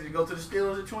projected to go to the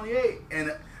Steelers at 28,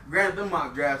 and granted, them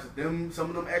mock drafts, some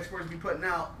of them experts be putting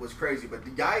out was crazy. But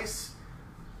the Geis,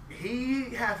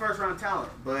 he had first round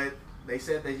talent, but they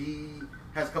said that he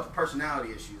has a couple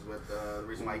personality issues with the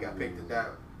reason why he got picked at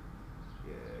that.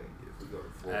 Yeah, if we go to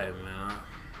 4. Hey man,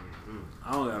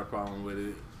 I don't got a problem with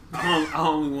it.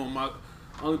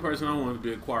 Only person I want to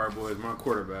be a choir boy is my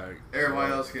quarterback.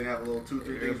 Everybody else can have a little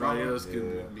 2-3 things wrong. Everybody else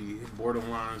can be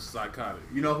borderline psychotic.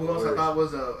 You know who else I thought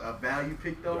was a value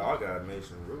pick though? Y'all got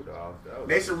Mason Rudolph.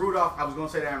 Mason Rudolph, I was gonna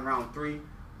say that in round 3,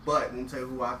 but I'm gonna tell you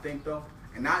who I think though,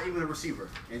 and not even a receiver.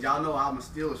 And y'all know I'm a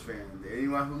Steelers fan.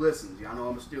 Anyone who listens, y'all know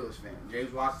I'm a Steelers fan.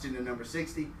 James Washington at number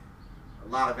 60, a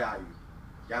lot of value.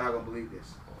 Y'all not gonna believe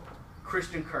this.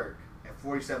 Christian Kirk.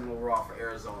 47 overall for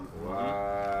Arizona.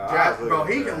 Wow. Bro,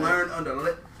 he can learn under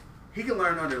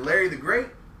Larry the Great.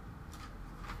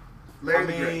 Larry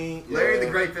the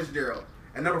Great Fitzgerald.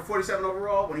 And number 47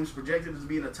 overall, when he was projected as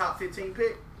being a top 15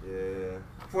 pick. Yeah.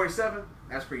 47,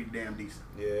 that's pretty damn decent.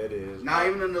 Yeah, it is. Not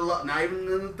even in the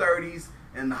 30s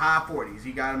and the high 40s.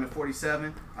 He got him at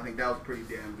 47. I think that was a pretty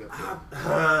damn good pick.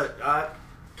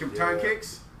 Can return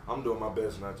kicks. I'm doing my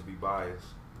best not to be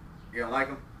biased. You don't like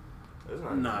him?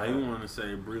 Nah, you want to say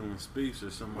Breland Speaks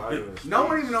or somebody. No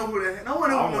one even know who the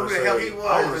hell he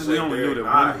was. We only knew that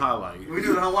one highlight. We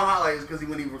knew the one highlight is because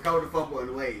when he recovered the fumble in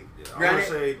the wave. Yeah, I want to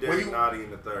say Derek Nottie in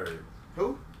the 3rd.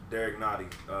 Who? Derek Nottie,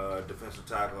 defensive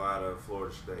tackle out of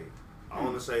Florida State. I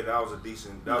want to say that was a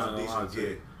decent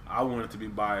get. I wanted to be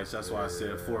biased. That's why I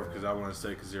said 4th, because I want to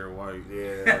say Kazir White.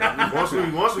 Yeah.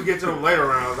 once we get to them later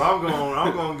rounds, I'm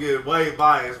gonna get way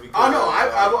biased. Because,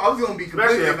 I was gonna be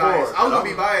completely biased. I was gonna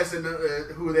be biased in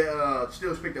who they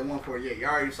Steelers picked at 148. You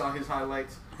already saw his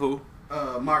highlights. Who?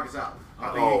 Marcus Allen.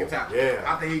 I think he can tackle. Yeah.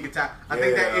 I think he can tackle. I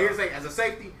think that here's as a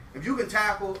safety, if you can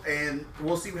tackle, and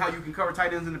we'll see how you can cover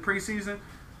tight ends in the preseason.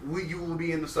 You will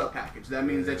be in the sub package. That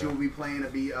means that you will be playing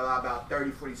about 30,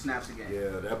 40 snaps a game.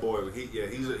 Yeah, that boy.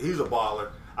 He's a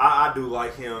baller. I do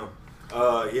like him.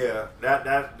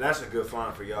 That's a good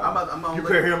find for y'all. You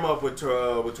pair him up with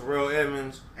Terrell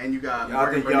Edmonds, and you got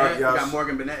Morgan Burnett. You got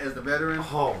Morgan Burnett as the veteran.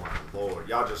 Oh my lord,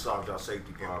 y'all just solved y'all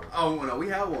safety problem. Oh no, we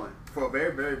have one for a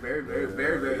very, very, very,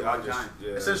 very, very long time.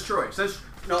 Since Troy,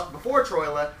 before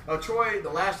Troy left, Troy the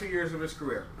last 2 years of his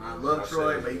career. I love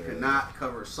Troy, but he could not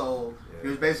cover a soul. He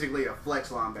was basically a flex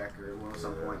linebacker at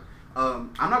some point.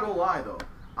 I'm not gonna lie though.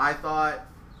 I thought,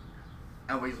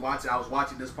 and I was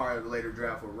watching this part of the later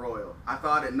draft with Royal. I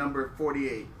thought at number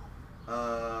 48,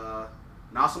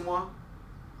 Nasamwa,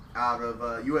 out of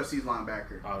UFC's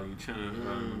linebacker. Oh, you trying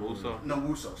Wuso? No,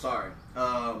 Wuso. Sorry.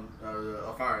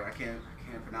 Sorry, I can't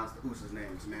pronounce the Usos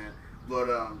names, man. But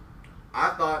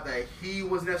I thought that he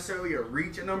was necessarily a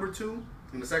reach at number 2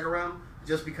 in the second round,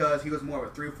 just because he was more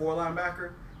of a 3-4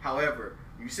 linebacker. However,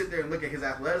 you sit there and look at his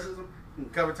athleticism, he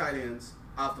can cover tight ends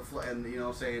off the flat, and you know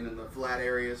what I'm saying, in the flat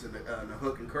areas and the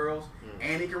hook and curls,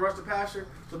 and he can rush the passer.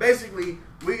 So basically,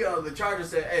 the Chargers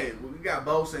said, hey, we got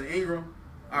Bosa and Ingram.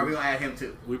 All right, we're going to add him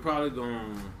too. We probably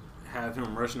going to have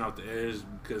him rushing off the edge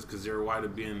because Kazir White will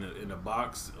be in the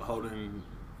box holding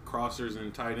crossers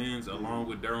and tight ends along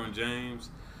with Derwin James,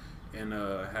 and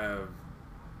have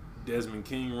Desmond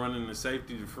King running the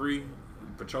safety to free,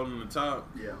 patrolling the top.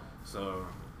 Yeah. So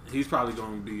he's probably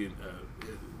going to be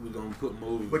we're going to put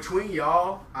moves. Between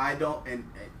y'all, I don't – and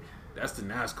that's the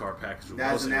NASCAR package.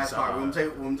 That's the NASCAR. We're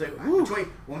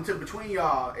gonna take between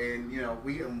y'all, and you know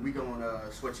we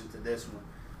gonna switch into this one.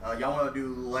 Y'all want to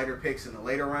do later picks in the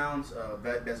later rounds,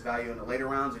 best value in the later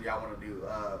rounds, or y'all want to do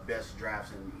best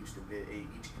drafts in each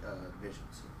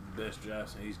divisions? Best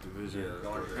drafts in each division. Yeah,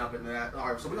 y'all want to jump into that?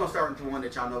 All right, so we're gonna start with the one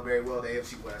that y'all know very well, the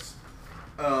AFC West.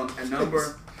 At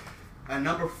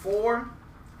number 4,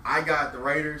 I got the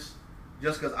Raiders,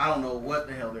 just because I don't know what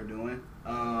the hell they're doing.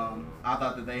 I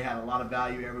thought that they had a lot of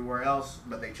value everywhere else,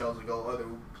 but they chose to go other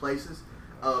places.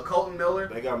 Colton Miller.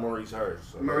 They got Maurice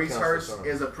Hurst. So Maurice Hurst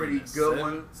is a pretty good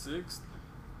one. 6th.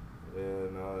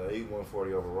 And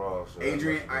 140 overall. So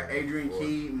Adrian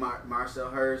Key, Marcel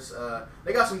Hurst.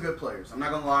 They got some good players. I'm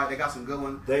not gonna lie, they got some good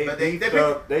ones. They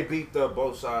beat up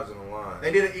both sides of the line.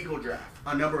 They did an equal draft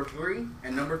on number 3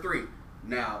 and number 3.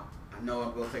 Now I know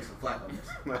I'm gonna take some flack on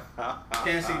this.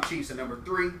 Kansas City Chiefs at number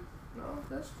 3. No,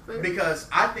 that's fair. Because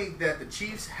I think that the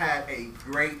Chiefs had a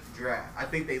great draft. I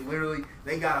think they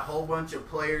got a whole bunch of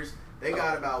players. They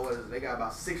got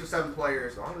about 6 or 7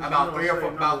 players. About 3 or 4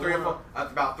 of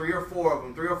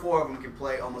them. 3 or 4 of them can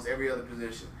play almost every other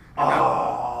position. And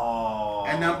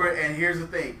here's the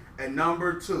thing. At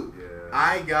number 2,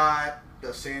 I got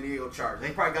the San Diego Chargers.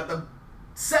 They probably got the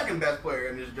second best player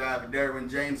in this draft, Derwin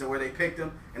James, and where they picked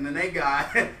him. And then they got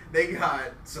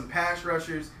some pass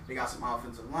rushers. They got some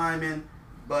offensive linemen.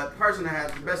 But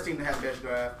the best team that had the best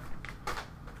draft,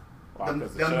 them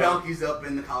donkeys up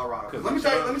in the Colorado. Let me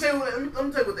tell you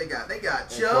what they got. They got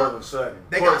Chubb.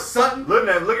 They got Sutton.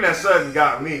 Looking at Sutton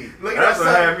got me. They got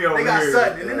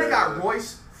Sutton, and then they got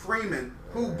Royce Freeman,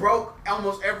 who broke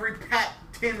almost every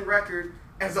Pac-10 record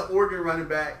as an Oregon running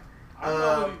back. I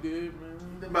know what he did, man.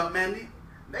 But man,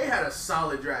 they had a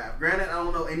solid draft. Granted, I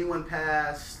don't know anyone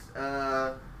past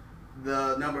the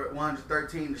number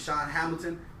 113, Deshaun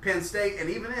Hamilton, Penn State, and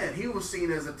even then, he was seen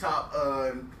as a top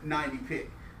 90 pick.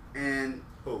 And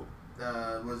who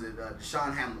was it?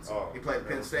 Deshaun Hamilton. Oh, he played at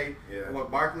Penn State. Yeah. With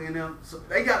Barkley and them. So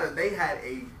they had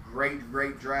a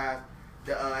great draft.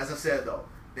 As I said though,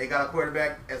 they got a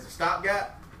quarterback as a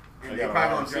stopgap, and they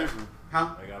probably gonna draft.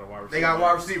 Huh? They got a wide receiver. They got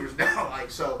wide receivers now.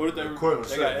 Like so. Who did they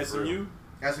got SMU.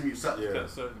 SMU Sutton. Yeah.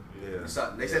 Sutton.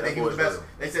 They said he was the best.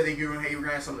 They said he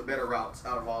ran some of the better routes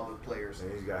out of all the players.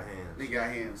 And he's got hands. He got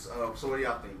hands. So what do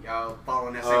y'all think? Y'all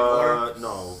following that same order?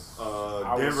 No.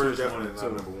 Denver is definitely not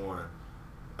number 1.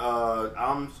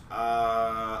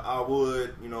 I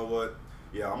would. You know what?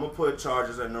 Yeah, I'm gonna put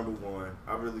Chargers at number 1.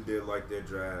 I really did like their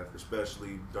draft,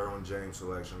 especially Derwin James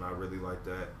selection. I really like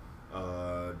that.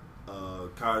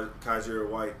 Kaiser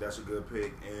White, that's a good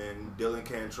pick, and Dylan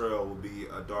Cantrell will be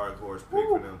a dark horse pick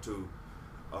for them too.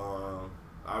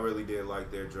 I really did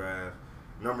like their draft.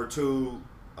 Number 2,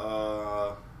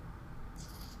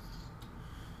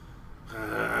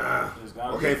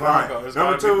 okay, fine.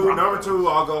 Number two,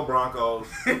 I'll go Broncos.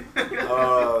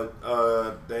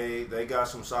 They got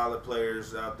some solid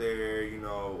players out there. You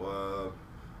know,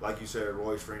 like you said,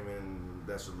 Royce Freeman.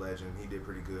 That's a legend. He did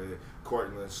pretty good.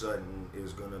 Cortland Sutton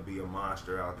is going to be a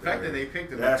monster out there. The fact that they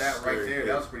picked him at that right there,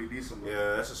 that was pretty decent.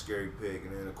 Yeah, that's a scary pick.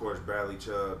 And then, of course, Bradley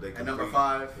Chubb. At number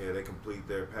 5. Yeah, they complete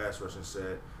their pass rushing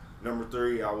set. Number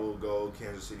 3, I will go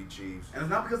Kansas City Chiefs. And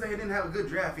it's not because they didn't have a good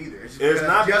draft either. It's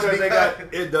not because they got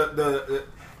it.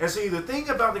 And see, the thing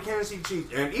about the Kansas City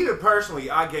Chiefs, and even personally,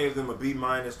 I gave them a B-.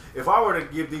 If I were to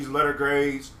give these letter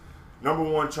grades, number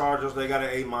 1 Chargers, they got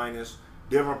an A-.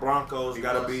 Denver Broncos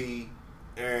got a B.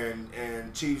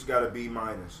 And Chiefs got a B-.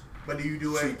 But do you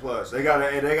do C+? They got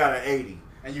an 80.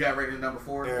 And you have Raiders number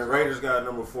 4. And Raiders got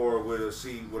number 4 with a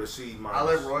C -. I'll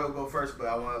let Royal go first, but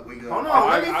let me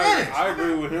finish. I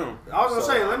agree with him. I was gonna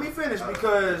say let me finish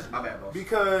because my bad, boss.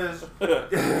 because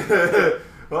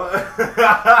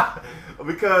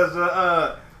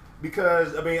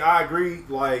I mean I agree.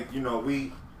 Like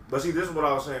but see, this is what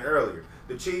I was saying earlier.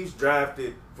 The Chiefs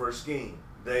drafted for a scheme.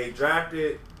 They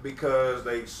drafted because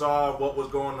they saw what was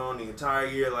going on the entire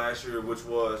year last year, which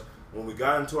was when we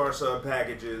got into our sub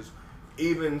packages,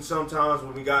 even sometimes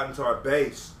when we got into our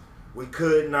base, We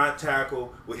could not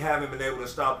tackle. We haven't been able to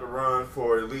stop the run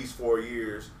for at least 4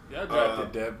 years. Yeah, I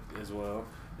drafted depth as well.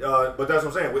 But that's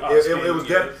what I'm saying. It was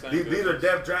depth. These are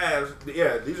depth drafts.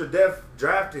 Yeah, these are depth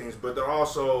draftings, but they're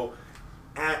also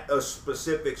at a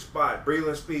specific spot.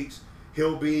 Breland Speaks.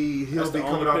 He'll be coming off the edge. That's the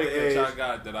only pick that I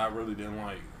got that I really didn't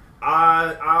like.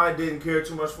 I didn't care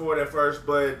too much for it at first,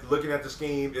 but looking at the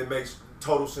scheme, it makes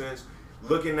total sense.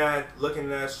 Looking at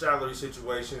salary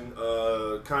situation,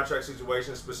 contract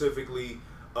situation, specifically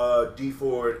D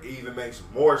Ford, even makes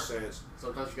more sense.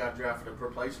 Sometimes you got to draft a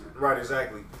replacement. Right,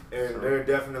 exactly, and they're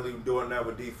definitely doing that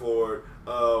with D Ford,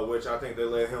 which I think they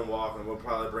let him walk, and we'll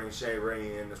probably bring Shane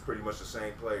Ray in. That's pretty much the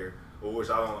same player.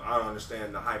 Which I don't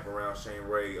understand the hype around Shane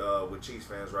Ray with Chiefs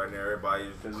fans right now. Everybody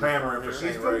is clamoring for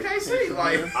Shane Ray. KC,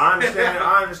 like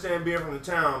I understand being from the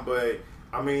town, but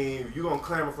I mean, if you're gonna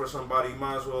clamor for somebody, you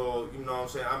might as well, you know what I'm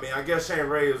saying. I mean, I guess Shane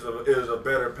Ray is a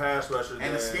better pass rusher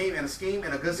and a scheme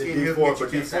and a good scheme. D Ford,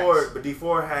 but D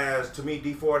Ford has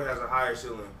a higher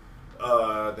ceiling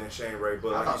than Shane Ray.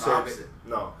 But like you said,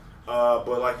 no.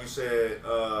 But like you said,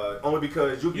 only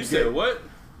because you said what?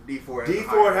 D Ford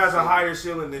has a higher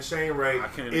ceiling than Shane Ray. I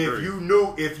can't agree.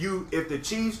 If the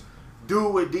Chiefs do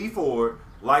with D Ford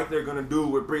like they're gonna do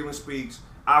with Breland Speaks,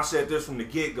 I said this from the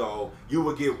get-go, you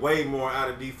would get way more out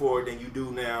of D Ford than you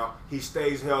do now. He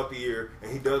stays healthier,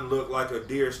 and he doesn't look like a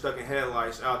deer stuck in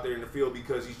headlights out there in the field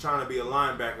because he's trying to be a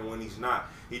linebacker when he's not.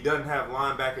 He doesn't have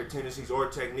linebacker tendencies or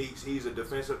techniques. He's a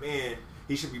defensive end.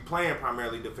 He should be playing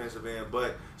primarily defensive end,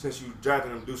 but since you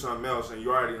drafted him to do something else and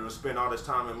you're already going to spend all this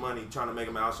time and money trying to make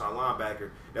him an outside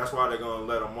linebacker, that's why they're going to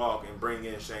let him walk and bring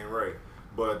in Shane Ray.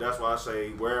 But that's why I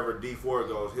say wherever D Ford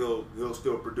goes, he'll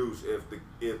still produce if the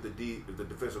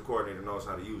defensive coordinator knows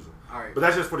how to use him. All right. But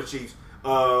that's just for the Chiefs.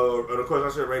 And of course,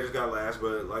 I said Raiders got last,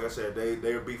 but like I said,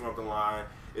 they are beefing up the line.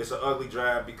 It's an ugly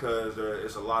draft because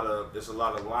it's a lot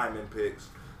of lineman picks.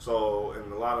 So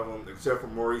and a lot of them, except for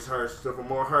Maurice Hurst,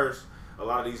 a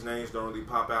lot of these names don't really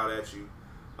pop out at you.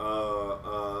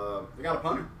 They got a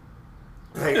punter.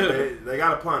 They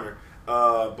got a punter.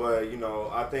 But you know,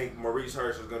 I think Maurice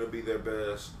Hurst is going to be their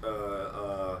best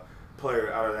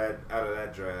player out of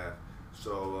that draft.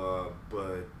 So,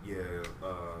 but yeah,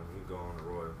 we go on the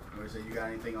Royal. So you got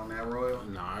anything on that, Royal?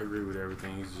 No, I agree with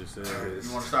everything he's just said.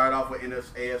 You want to start off with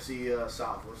AFC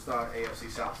South? We'll start AFC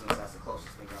South since that's the closest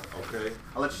thing out there. Okay.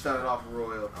 I'll let you start it off with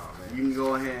Royal. Oh, man. You can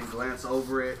go ahead and glance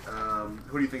over it.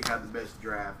 Who do you think had the best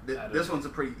draft? This one's a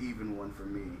pretty even one for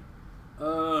me.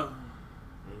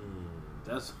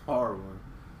 That's a hard one.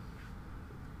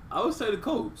 I would say the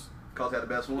Colts. Colts had the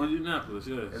best one? Indianapolis,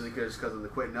 yes. Is it because of the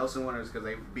Quentin Nelson one, or is it because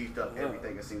they beefed up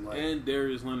everything, it seemed like? And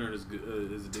Darius Leonard is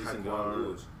good, is a decent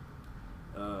guard.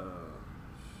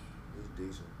 He's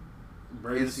decent.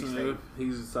 Brady Smith,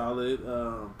 he's solid.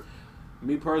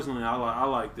 Me personally, I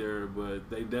like there, but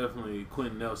they definitely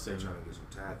Quentin Nelson. They're trying to get some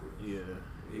tackles.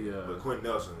 Yeah. But Quentin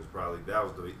Nelson is probably that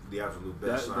was the absolute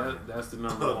best signing. That's the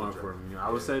number one for me. I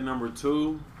would say number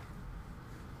two.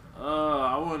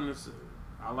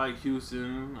 I like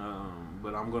Houston,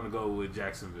 but I'm gonna go with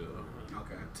Jacksonville.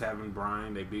 Okay. Taven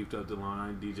Bryan, they beefed up the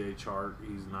line. DJ Chark,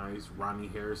 he's nice. Ronnie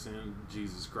Harrison,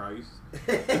 Jesus Christ.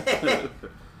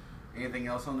 Anything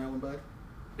else on that one, bud?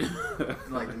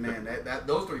 Like, man, that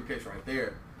those three picks right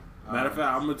there. Matter of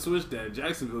fact, I'm gonna switch that.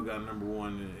 Jacksonville got number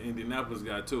one, and Indianapolis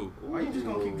got two. Why you just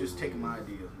gonna keep just taking my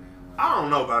ideas, man? Like, I don't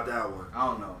know about that one. I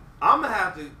don't know. I'm gonna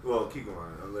have to. Well, keep going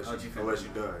unless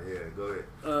you're done. Yeah, go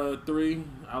ahead. Three,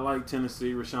 I like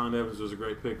Tennessee. Rashaan Evans was a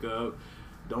great pickup.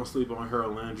 Don't sleep on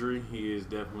Harold Landry. He is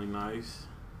definitely nice.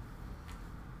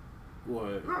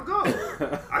 What? No, go.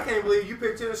 I can't believe you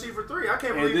picked Tennessee for three. I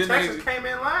can't believe Texas came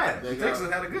in last.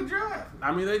 Texas had a good draft.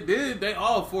 I mean, they did. They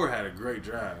all four had a great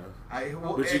draft.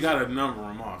 But you got to number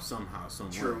them off somehow,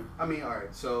 somewhere. True. I mean, all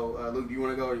right. So, Luke, do you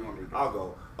want to go or do you want me to go? I'll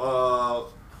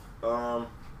go.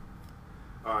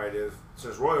 All right,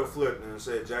 since Royal flipped and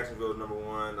said Jacksonville's number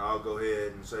one, I'll go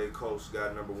ahead and say Colts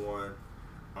got number one.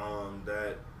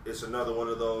 That it's another one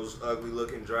of those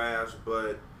ugly-looking drafts,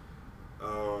 but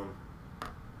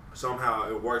somehow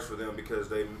it works for them because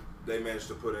they managed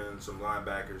to put in some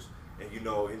linebackers, and you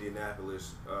know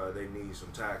Indianapolis, they need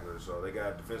some tacklers, so they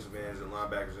got defensive ends and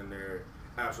linebackers in there.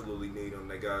 Absolutely need them.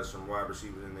 They got some wide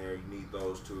receivers in there. You need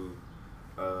those two,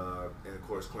 and of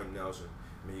course Quentin Nelson.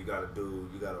 I mean, you got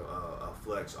a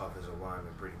flex offensive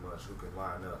lineman pretty much who can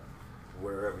line up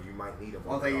wherever you might need him.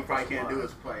 One thing you probably can't do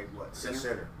is play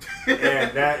center.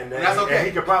 and that's okay. And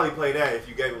he could probably play that if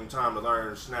you gave him time to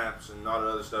learn snaps and all the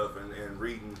other stuff and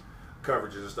reading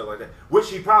coverages and stuff like that, which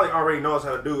he probably already knows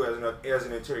how to do as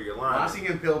an interior lineman. I see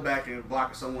him peel back and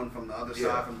block someone from the other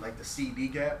side from like the CD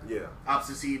gap. Yeah.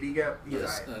 Opposite CD gap.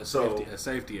 He's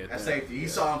safety. He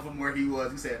saw him from where he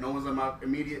was. He said, "No one's on my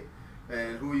immediate."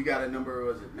 And who you got at number?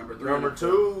 Was it number 3? Number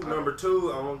two.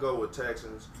 I'm gonna go with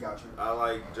Texans. Gotcha. I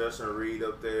like Justin Reed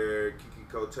up there. Kiki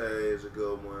Cote is a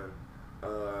good one.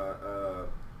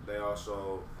 They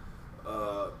also,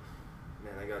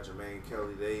 they got Jermaine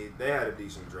Kelly. They had a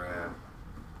decent draft.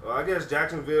 I guess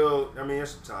Jacksonville. I mean,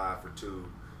 it's a tie for 2.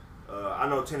 I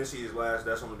know Tennessee is last.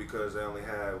 That's only because they only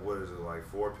had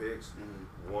 4 picks.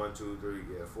 Mm-hmm. 1, 2, 3,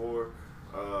 4.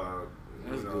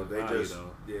 They just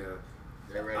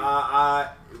They're ready.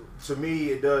 To me,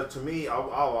 it does. To me, I'll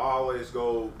always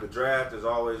go. The draft is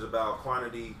always about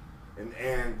quantity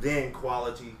and then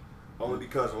quality. Only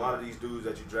because a lot of these dudes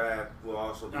that you draft will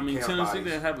also be camp Tennessee bodies.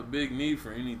 didn't have a big need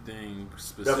for anything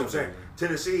specific. That's what I'm saying.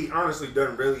 Tennessee honestly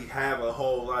doesn't really have a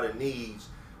whole lot of needs.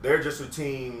 They're just a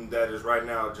team that is right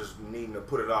now just needing to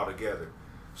put it all together.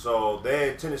 So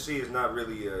Tennessee is not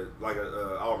really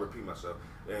I'll repeat myself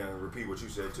and repeat what you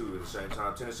said too at the same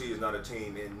time. Tennessee is not a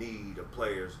team in need of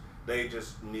players. They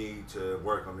just need to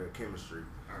work on their chemistry.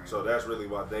 Right. So that's really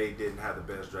why they didn't have the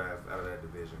best draft out of that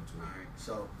division to me. All right.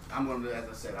 So I'm going to, as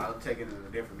I said, I'll take it in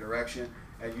a different direction.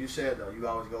 As you said, though, you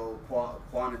always go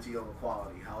quantity over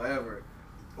quality. However,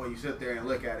 when you sit there and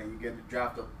look at it, you get to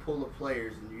draft a pool of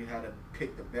players, and you had to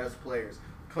pick the best players.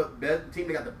 The team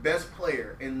that got the best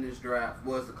player in this draft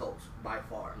was the Colts, by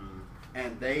far. Mm-hmm.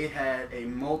 And they had a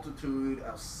multitude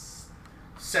of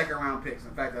second-round picks.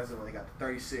 In fact, that's what they got, the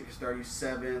 36th,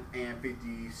 37th, and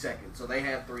 52nd. So they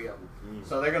had 3 of them. Mm-hmm.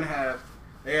 So they're going to have,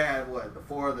 the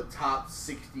 4 of the top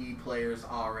 60 players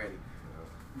already.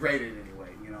 Rated anyway,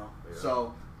 Yeah.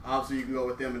 So, obviously, you can go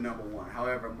with them at number 1.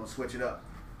 However, I'm going to switch it up.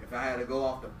 If I had to go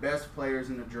off the best players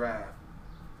in the draft,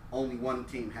 only one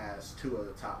team has 2 of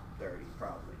the top 30,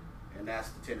 probably. And that's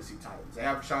the Tennessee Titans. They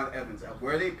have Rashaan Evans.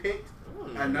 Where they picked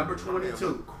at number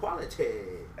 22. Quality.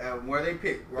 Where they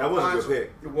picked. That was a good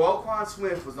pick. Roquan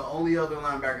Smith was the only other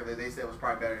linebacker that they said was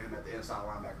probably better than him at the inside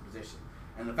linebacker position.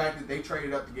 And the fact that they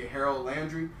traded up to get Harold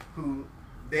Landry, who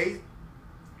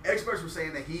experts were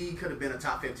saying that he could have been a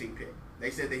top 15 pick. They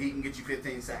said that he can get you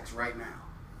 15 sacks right now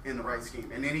in the right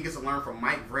scheme. And then he gets to learn from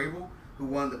Mike Vrabel, who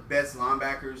one of the best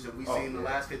linebackers that we've seen in the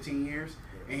last 15 years.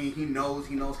 And he knows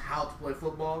how to play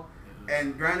football.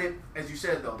 And granted, as you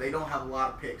said, though, they don't have a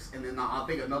lot of picks. And then I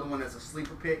think another one that's a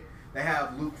sleeper pick, they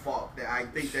have Luke Falk that I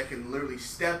think that can literally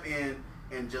step in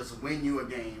and just win you a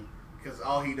game. Because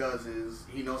all he does is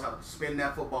he knows how to spin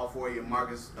that football for you.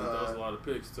 Marcus he does a lot of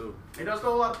picks too. He does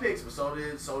throw a lot of picks, but so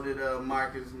did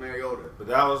Marcus Mariota. But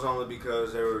that was only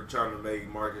because they were trying to make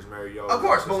Marcus Mariota. Of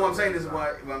course, but what I'm saying is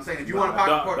what I'm saying. If you want to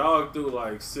pocket Dog threw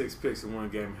like 6 picks in one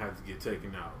game and had to get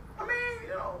taken out. I mean,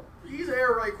 he's an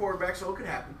air raid quarterback, so it could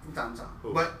happen from time to time.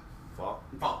 Who? But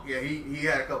Falk. Yeah, he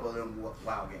had a couple of them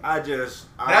wild games.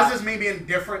 That's just me being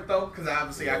different though, because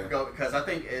obviously I could go because I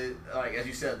think as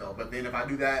you said though. But then if I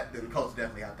do that, then the Colts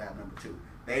definitely have to have number 2.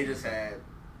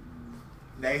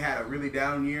 They had a really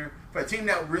down year for a team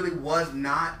that really was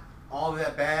not all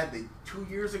that bad. 2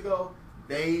 years ago,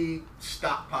 they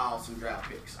stockpiled some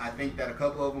draft picks. I think that a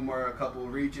couple of them were a couple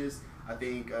of reaches. I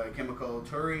think Chemical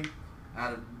Turi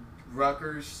out of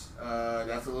Rutgers.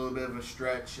 That's a little bit of a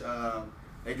stretch.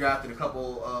 They drafted a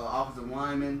couple offensive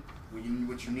linemen, what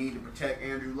you need to protect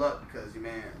Andrew Luck because,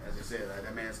 man, as I said,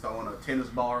 that man's throwing a tennis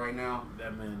ball right now.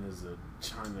 That man is a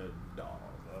China dog.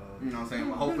 You know what I'm saying?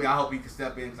 Well, I hope he can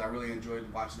step in because I really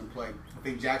enjoyed watching him play. I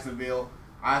think Jacksonville,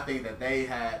 I think that they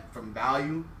had, from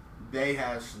value, they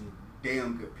had some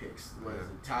damn good picks.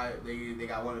 They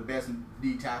got one of the best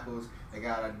D tackles. They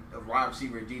got a wide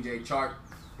receiver, DJ Chark,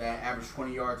 that averaged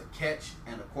 20 yards a catch,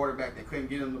 and a quarterback that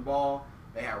couldn't get him the ball.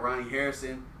 They had Ronnie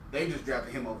Harrison. They just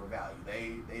drafted him over value.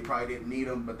 They probably didn't need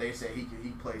him, but they said he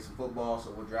played some football,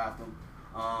 so we'll draft him.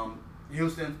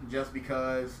 Houston, just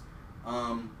because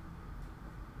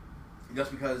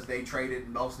they traded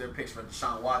most of their picks for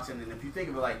Deshaun Watson, and if you think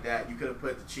of it like that, you could have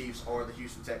put the Chiefs or the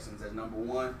Houston Texans as number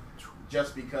 1,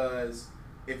 just because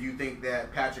if you think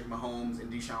that Patrick Mahomes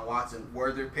and Deshaun Watson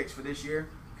were their picks for this year,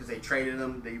 because they traded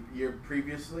them the year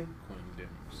previously,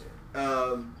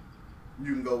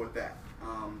 you can go with that.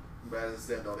 But as I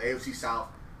said, though, the AFC South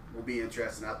will be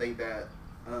interesting. I think that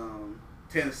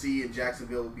Tennessee and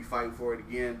Jacksonville will be fighting for it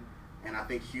again. And I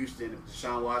think Houston, if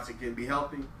Deshaun Watson can be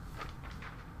healthy,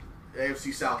 the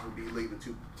AFC South will be leaving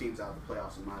 2 teams out of the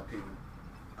playoffs, in my opinion.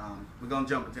 We're going to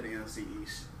jump into the NFC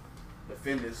East.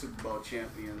 Defending Super Bowl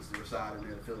champions residing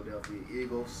in the Philadelphia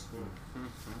Eagles.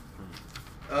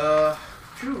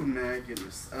 Mm-hmm. Man,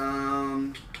 goodness.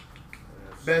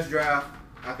 Best draft.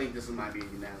 I think this might be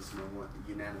unanimous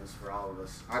for all of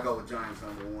us. I go with Giants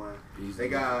number one. They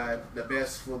got the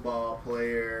best football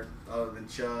player other than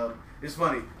Chubb. It's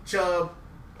funny, Chubb,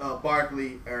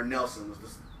 Barkley, or Nelson was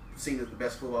seen as the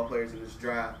best football players in this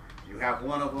draft. You have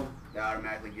one of them, that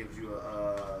automatically gives you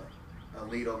a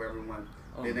lead over everyone.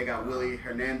 Then they got Willie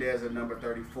Hernandez at number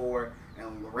 34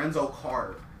 and Lorenzo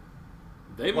Carter.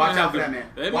 They Watch might out have for that man.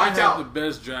 They Watch might have out. the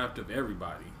best draft of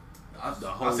everybody. The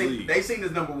whole league. They seen as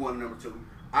number one and number two.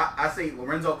 I say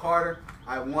Lorenzo Carter.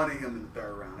 I wanted him in the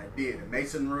third round. I did. And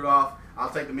Mason Rudolph. I'll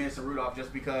take the Mason Rudolph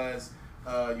just because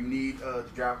you need to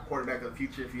draft a quarterback of the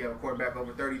future if you have a quarterback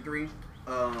over 33.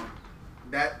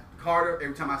 That Carter,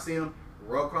 every time I see him,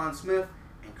 Roquan Smith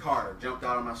and Carter jumped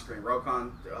out on my screen.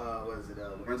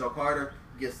 Lorenzo Carter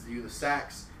gets you the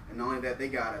sacks. And not only that, they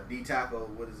got a D tackle.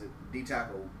 D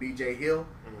tackle B.J. Hill.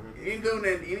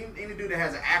 Mm-hmm. Any dude that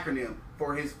has an acronym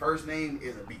for his first name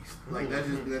is a beast. Like that's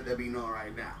just let that be known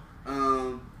right now.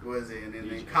 And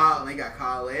then Kyle. They got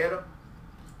Kyle Latta.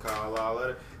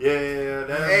 Yeah.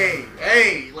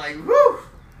 Hey, like woo.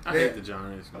 I hate the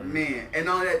Giants, man. And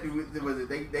all that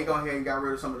they go ahead and got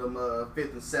rid of some of them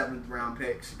 5th and 7th round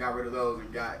picks. Got rid of those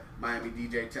and got Miami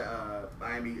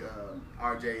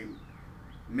R.J.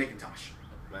 McIntosh.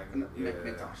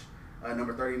 McIntosh.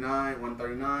 Number 39,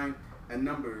 139. And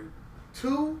number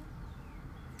 2,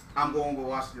 I'm going with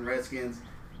Washington Redskins.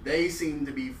 They seem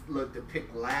to be looked to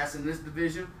pick last in this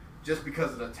division just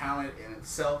because of the talent in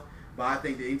itself. But I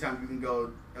think that anytime you can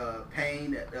go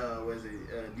Payne at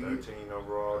 13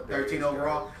 overall. 13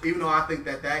 overall. Even though I think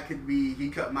that could be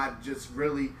might just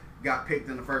really got picked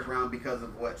in the first round because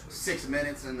of 6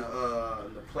 minutes in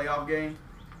the playoff game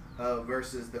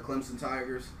versus the Clemson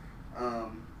Tigers.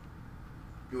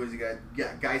 You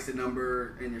got Geis at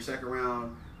number in your second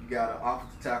round. You got an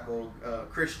offensive tackle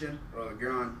Christian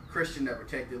that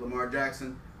protected Lamar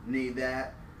Jackson. Need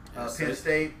that. Penn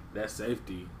State. That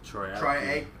safety, Troy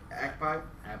Apke. Yeah,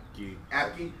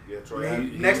 Troy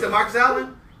Apke. Next to Marcus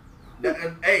Allen.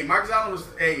 Hey, Marcus Allen was.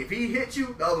 Hey, if he hit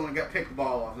you, the other one got picked the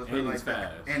ball off. And he's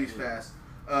fast. And he's fast.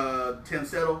 Tim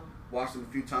Settle. Watched him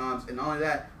a few times, and not only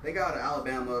that, they got an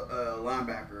Alabama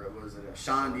linebacker.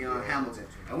 Sean Dion Hamilton?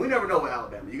 And we never know with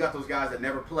Alabama. You got those guys that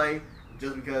never play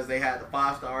just because they had the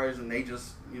 5 stars and they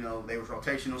just, they were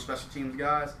rotational special teams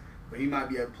guys. But he might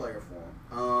be a player for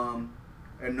them.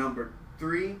 And number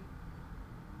 3, man,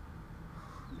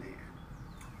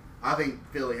 I think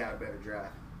Philly had a better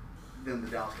draft than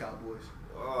the Dallas Cowboys.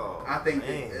 Oh, I think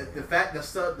the fact that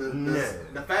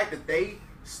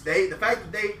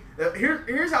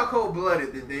here's how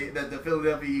cold-blooded that the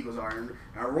Philadelphia Eagles are. And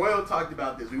Royal talked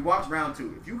about this. We watched round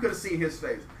 2. If you could have seen his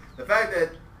face, the fact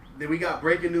that we got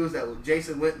breaking news that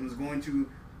Jason Witten was going to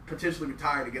potentially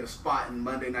retire to get a spot in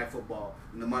Monday Night Football,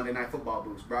 in the Monday Night Football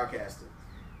booth broadcasting.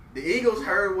 The Eagles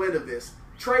heard wind of this,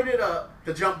 traded up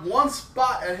to jump 1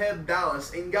 spot ahead of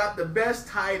Dallas, and got the best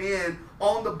tight end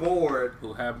on the board.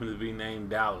 Who happened to be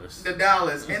named Dallas. And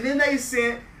then they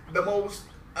sent the most...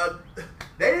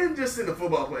 they didn't just send a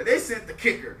football player. They sent the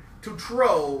kicker to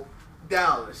troll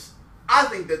Dallas. I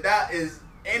think that is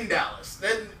in Dallas.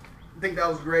 I think that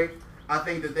was great. I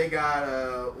think that they got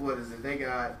They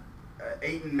got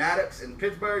Aiton Maddox in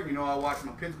Pittsburgh. I watch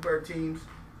my Pittsburgh teams.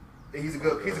 He's a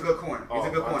good corner. He's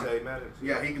a good corner. Maddox.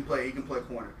 Yeah, he can play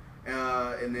corner.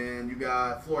 And then you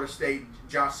got Florida State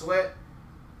Josh Sweat.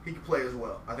 He can play as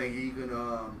well. I think he can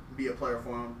be a player for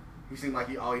him. He seemed like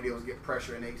all he did was get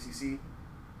pressure in the ACC.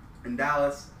 In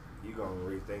Dallas, you're going to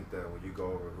rethink that when you go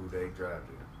over who they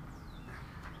drafted.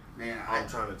 Man, I'm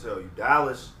trying to tell you,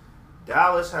 Dallas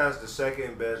has the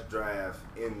second best draft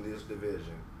in this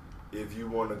division. If you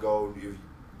want to go,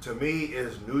 to me,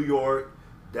 it's New York,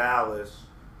 Dallas,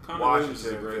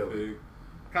 Washington, Philly.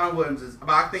 Connor Williams is,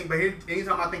 but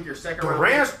anytime I think your second round.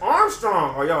 Durant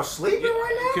Armstrong, are y'all sleeping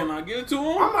right now? Can I get to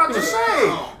him? I'm about to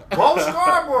say, Bo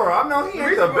Scarborough. I know he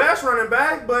ain't the best running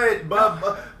back, but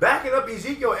backing up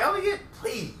Ezekiel Elliott,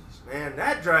 please, man,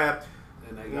 that draft.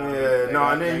 And then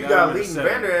you got Leighton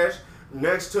Vander Esch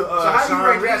next to so how do you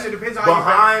rank that? It depends on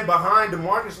behind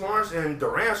DeMarcus Lawrence and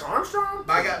Durant Armstrong.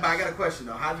 But I got a question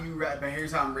though. How do you rate? But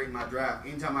here's how I'm rating my draft.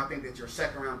 Anytime I think that your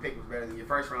second round pick was better than your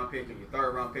first round pick, and your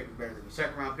third round pick was better than your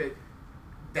second round pick,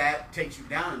 that takes you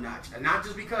down a notch, and not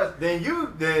just because. Then you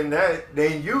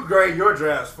grade your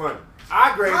drafts funny.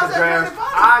 I grade the drafts.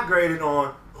 I graded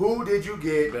on who did you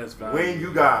get when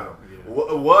you got them. Yeah.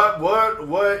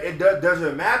 What? It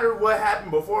doesn't matter what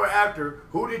happened before or after.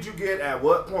 Who did you get at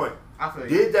what point?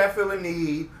 Did that fill a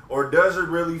need, or does it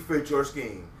really fit your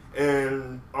scheme?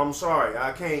 And I'm sorry,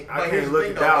 I can't look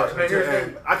at Dallas.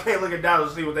 I can't look at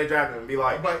Dallas and see what they drafted and be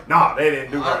like, but, nah, they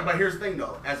didn't do that. But here's the thing,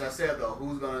 though. As I said, though,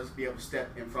 who's going to be able to step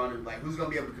in front of, who's going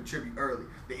to be able to contribute early?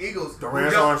 The Eagles.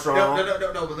 Durant Armstrong.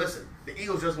 No, but listen. The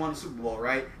Eagles just won the Super Bowl,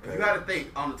 right? Okay. You got to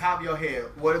think, on the top of your head,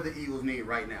 what do the Eagles need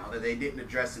right now that they didn't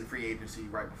address in free agency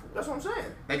right before? That's what I'm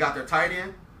saying. They got their tight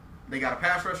end, they got a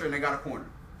pass rusher, and they got a corner.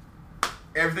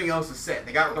 Everything else is set.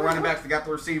 They got the running backs, they got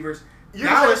the receivers. You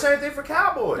can say the same thing for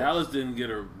Cowboys. Dallas didn't get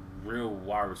a real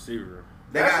wide receiver.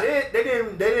 That's it. They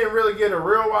didn't really get a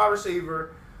real wide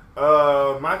receiver.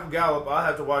 Michael Gallup, I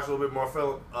have to watch a little bit more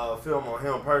film on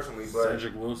him personally. But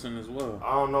Cedric Wilson as well.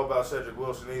 I don't know about Cedric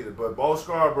Wilson either. But Bo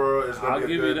Scarborough is going to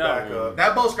be a good backup.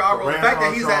 That Bo Scarborough, the fact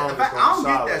that he's I don't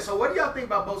get that. So what do y'all think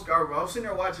about Bo Scarborough? I was sitting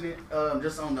there watching it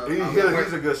just on the.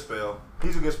 He's a good spell.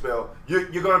 He's a good spell. You're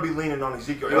going to be leaning on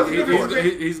Ezekiel.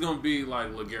 He's going to be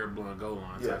like LeGarrette Blount goal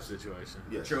line type situation.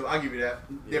 Yes. True, I'll give you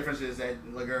that. Difference is that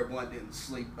LeGarrette Blount didn't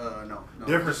sleep. No.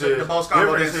 Difference is the Bo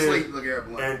Scarborough didn't sleep LeGarrette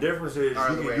Blount. And difference is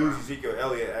you can use Ezekiel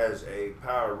Elliott as a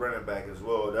power running back as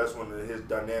well. That's one of his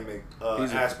dynamic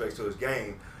aspects to his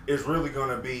game. It's really going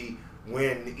to be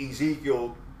when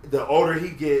Ezekiel, the older he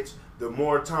gets, the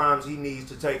more times he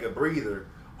needs to take a breather.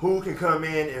 Who can come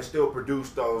in and still produce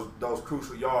those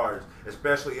crucial yards,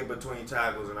 especially in between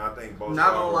tackles? And I think both.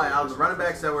 Not gonna lie, out of the running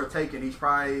backs that were taken, he's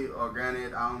probably.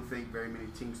 Granted, I don't think very many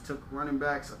teams took running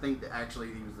backs. I think that actually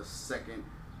he was the second.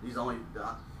 He's only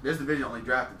this division only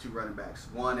drafted 2 running backs.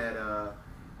 One at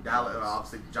Dallas,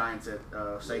 obviously the Giants at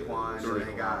Saquon,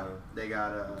 and they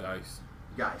got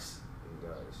Geis.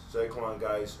 Saquon,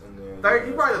 Geis, and then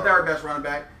he's probably the third best running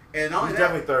back. And he's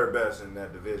definitely third best in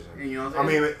that division. And you know what I'm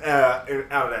saying?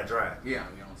 Out of that draft. Yeah,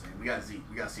 you know what I'm saying. We got Zeke.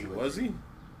 We got to see what. Was he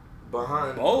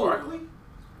behind Barkley?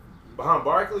 Behind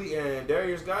Barkley and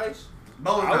Darius Geis?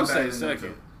 I would say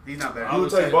second. He's not better. You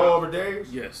would take Bo over Darius?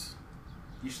 Yes.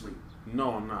 You sleep.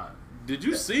 No, I'm not. Did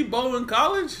you see Bo in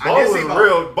college? Bo was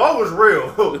real. Bo was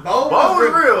real. Bo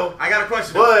was real. I got a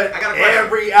question. But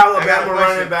every Alabama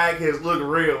running back has looked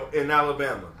real in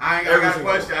Alabama. I got a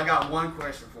question. I got one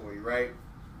question for you, right?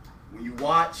 When you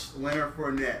watch Leonard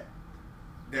Fournette,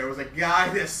 there was a guy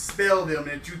that spelled him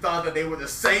and you thought that they were the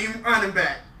same running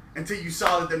back until you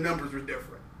saw that the numbers were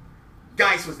different.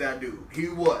 Geis was that dude. He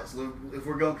was. If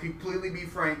we're going to completely be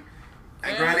frank,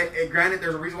 and granted,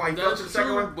 there's a reason why he fell to the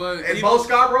second one. But and Bo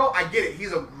Scarborough, I get it.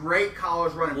 He's a great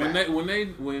college running back.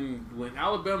 When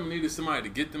Alabama needed somebody to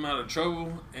get them out of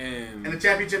trouble, and in the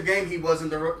championship game, he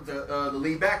wasn't the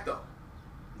lead back though.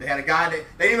 They had a guy that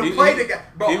they didn't even play the guy.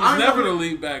 Bro, he was never the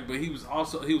lead back, but he was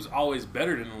always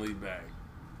better than the lead back.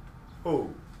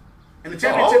 Who? In the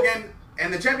championship game,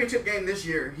 and the championship game this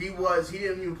year, he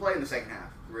didn't even play in the second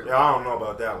half. Really. Yeah, I don't know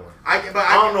about that one. I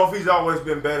don't know if he's always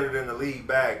been better than the lead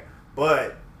back,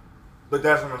 but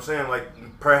that's what I'm saying.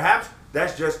 Like perhaps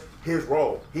that's just his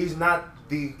role. He's not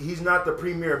the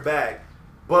premier back,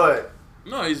 but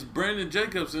no, he's Brandon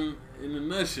Jacobs in a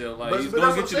nutshell. Like he's but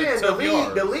going to get you the tough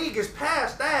yards. The league is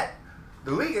past that.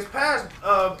 The league is past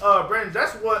Brandon.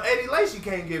 That's what Eddie Lacy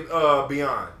can't get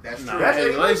beyond. That's true. That's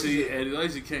Eddie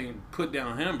Lacy can't put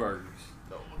down hamburgers.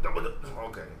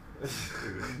 Okay.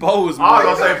 Bo was. I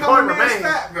was gonna say point remains.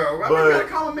 Fat, bro. Right? You gotta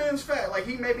call a man's fat. Like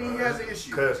maybe he has an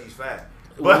issue because he's fat.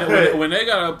 When they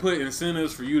gotta put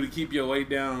incentives for you to keep your weight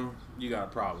down, you got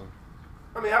a problem.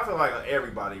 I mean, I feel like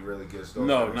everybody really gets those.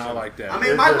 No, not like that. I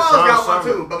mean, Mike Wallace got one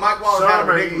too, but Mike Wallace had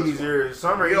a ridiculous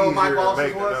Some are easier to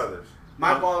make than others.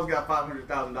 Mike Wallace got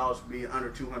 $500,000 for being under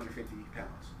 250 pounds.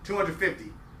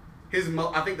 250.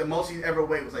 I think the most he ever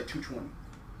weighed was like 220.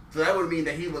 So that would mean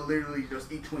that he would literally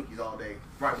just eat Twinkies all day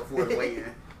right before the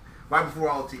weigh-in, right before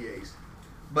all TAs.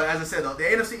 But as I said, though, the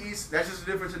NFC East, that's just a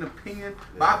difference in opinion.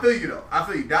 Yeah. But I feel you, though. I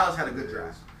feel you. Dallas had a good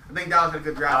draft. I think Dallas had a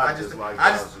good draft.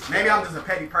 Maybe I'm just a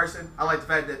petty person. I like the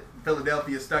fact that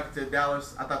Philadelphia stuck to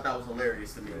Dallas. I thought that was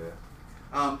hilarious to me.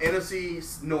 Yeah.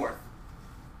 NFC North.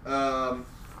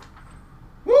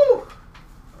 Woo! Oh,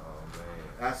 man.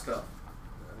 That's tough.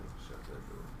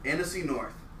 NFC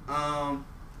North. I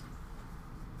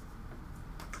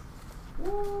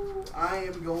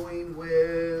am going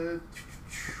with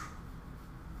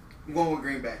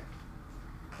Green Bay.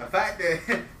 The fact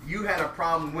that you had a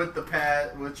problem with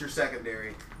with your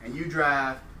secondary, and you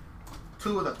draft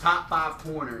 2 of the top 5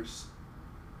 corners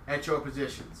at your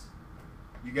positions.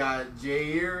 You got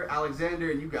Jair Alexander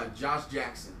and you got Josh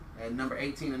Jackson at number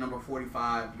 18 and number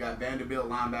 45. You got Vanderbilt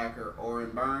linebacker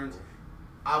Oren Burns.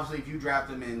 Obviously, if you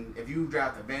draft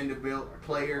a Vanderbilt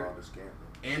player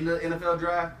in the NFL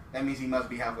draft, that means he must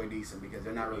be halfway decent because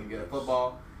they're not really good at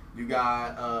football. You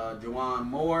got Juwan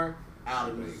Moore out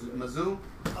of Mizzou.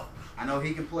 I know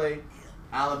he can play.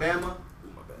 Alabama.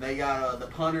 They got the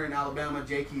punter in Alabama,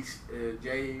 J.K.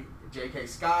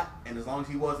 Scott, and as long as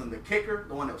he wasn't the kicker,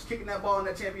 the one that was kicking that ball in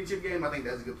that championship game, I think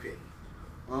that's a good pick.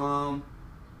 What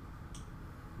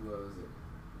was it?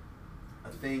 I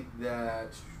think that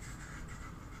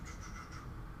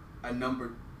a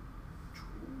number.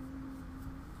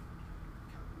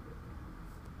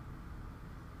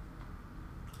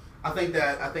 I think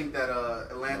that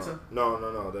Atlanta.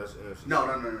 No. That's NFC. No.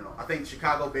 I think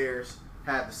Chicago Bears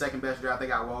had the second best draft. They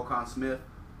got Roquan Smith,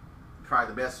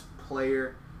 probably the best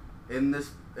player in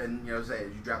this. And say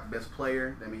you draft the best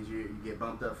player, that means you get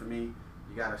bumped up for me.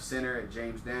 You got a center at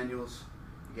James Daniels.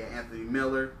 You got Anthony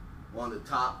Miller, one of the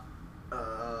top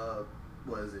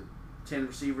 10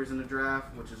 receivers in the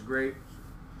draft, which is great.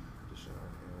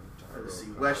 Let's see,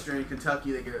 Western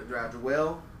Kentucky, they get a draft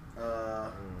Joel.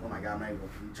 Oh my God, I'm not even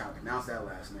trying to pronounce that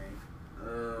last name.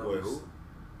 Wait, who?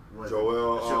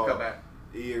 Joel. She'll come back.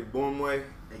 Igbunwe.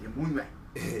 Igbunwe.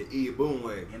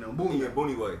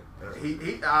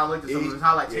 I looked at some of his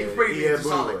highlights. He's pretty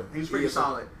solid. He's pretty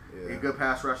solid. He's a good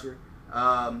pass rusher.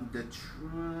 I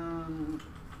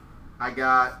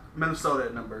got Minnesota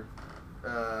at number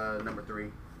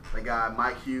 3. They got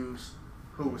Mike Hughes,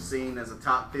 who was seen as a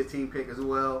top 15 pick as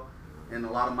well in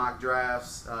a lot of mock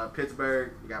drafts.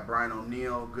 Pittsburgh, you got Brian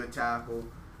O'Neill, good tackle.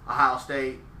 Ohio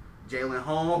State, Jalen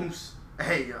Holmes.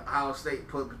 Hey, Ohio State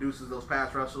produces those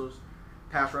pass rushers.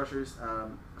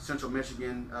 Central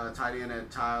Michigan tight end at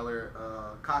Tyler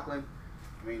Conklin.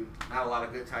 I mean, not a lot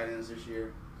of good tight ends this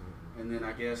year. And then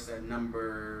I guess at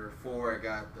number 4, I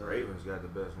got the Ravens got the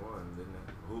best one, didn't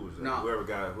they? Who was it? No. Whoever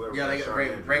got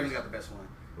Ravens got the best one.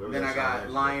 Then I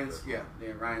got Lions. Yeah.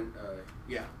 Then Ryan.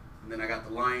 Yeah. And then I got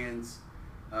the Lions.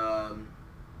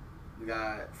 We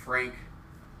got Frank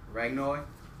Ragnoy,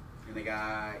 and they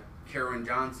got Karen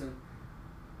Johnson.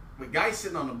 With guys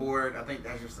sitting on the board, I think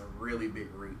that's just a really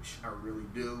big reach. I really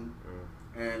do.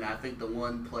 And I think the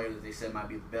one player that they said might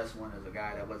be the best one is a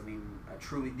guy that wasn't even a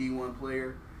truly D1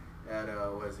 player. That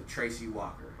was Tracy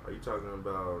Walker. Are you talking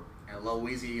about? And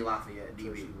Louisiana Lafayette, DB.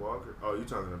 Tracy Walker? Oh, you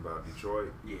talking about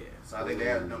Detroit? Yeah. So I think they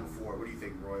have number 4. What do you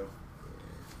think, Royal?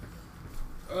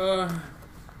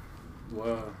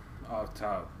 Well, off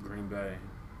top, Green Bay.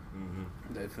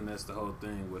 Mm-hmm. They finessed the whole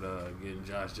thing with getting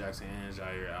Josh Jackson and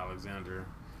Jair Alexander.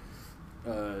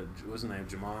 What's his name?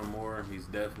 Jamon Moore. He's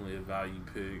definitely a value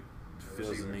pick.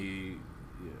 Fills the need.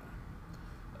 Yeah.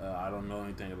 I don't know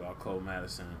anything about Cole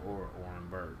Madison or Oren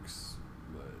Burks,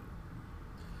 but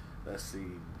let's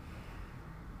see.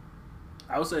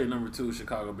 I would say number 2,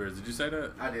 Chicago Bears. Did you say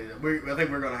that? I did. I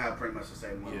think we're going to have pretty much the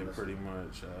same one. Yeah, pretty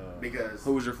much. Because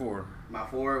who was your 4? My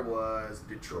 4 was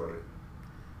Detroit.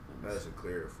 That's a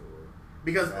clear 4.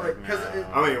 Because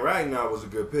Ragnar was a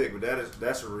good pick, but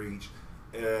that's a reach.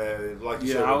 Like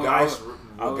you said, Geis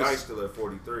still at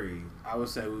 43. I would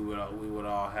say we would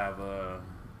all have a.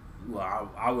 Well,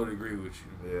 I would agree with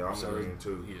you. Yeah, I'm agreeing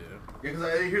too. Yeah, because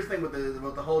here's the thing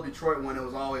with the whole Detroit one, it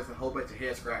was always a whole bunch of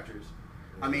head scratchers.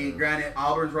 Yeah. I mean, granted,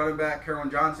 Auburn's running back,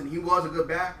 Kerryon Johnson, he was a good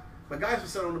back, but guys were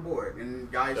sitting on the board,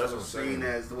 and guys was seen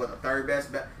as the third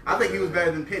best back. I think he was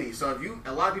better than Penny. So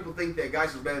a lot of people think that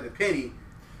Geis was better than Penny,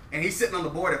 and he's sitting on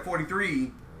the board at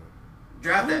 43.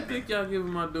 Draft that. I don't think y'all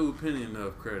giving my dude Penny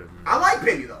enough credit, man. I like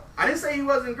Penny though. I didn't say he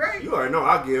wasn't great. You already know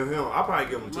I'll probably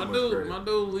give him too much credit. My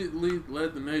dude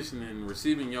led the nation in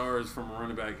receiving yards from a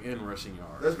running back and rushing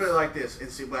yards. Let's put it like this and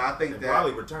see. But I think that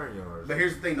probably return yards. But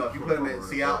here's the thing though: if you put him at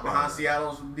Seattle behind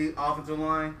Seattle's offensive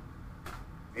line,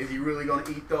 is he really going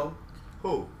to eat though?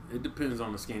 Who? It depends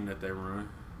on the scheme that they run.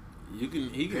 He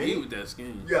can eat with that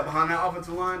scheme. Yeah, behind that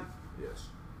offensive line.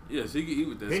 Yes, he can eat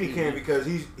with that. Penny can because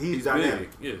he's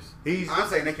dynamic. Big. Yes, I'm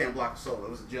saying they can't block a solo.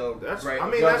 It was a jail. That's fair.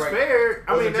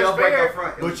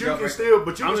 But you can still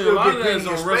get Penny in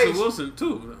space. Russell Wilson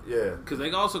too. Yeah, because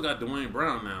they also got Dwayne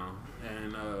Brown now,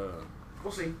 and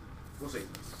we'll see.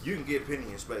 You can get Penny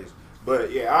in space,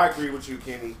 but yeah, I agree with you,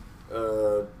 Kenny.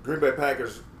 Green Bay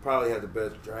Packers probably had the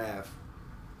best draft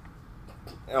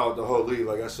out the whole league,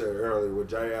 like I said earlier, with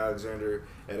Jair Alexander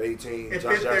at 18,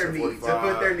 Josh Jackson 45.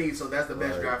 It fit their needs, so that's the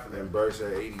best draft for them. And Burks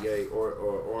at 88, or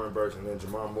Oren Burks, and then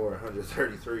Jamon Moore at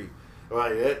 133.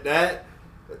 Like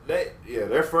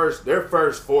their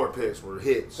first 4 picks were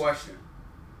hits. Question: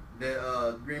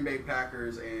 the Green Bay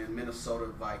Packers and Minnesota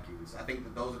Vikings. I think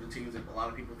that those are the teams that a lot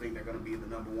of people think they're going to be the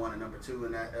number 1 and number 2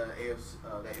 in that that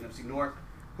NFC North.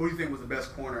 Who do you think was the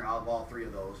best corner out of all 3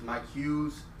 of those? Mike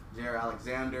Hughes, Jair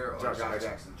Alexander, or Josh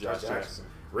Jackson? Josh Jackson.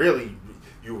 Really,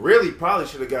 you really probably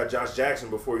should have got Josh Jackson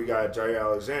before you got Jair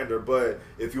Alexander. But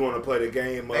if you want to play the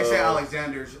game, they say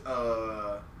Alexander's.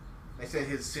 They said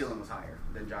his ceiling was higher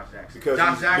than Josh Jackson.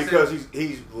 Because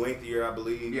he's lengthier, I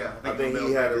believe. Yeah, I think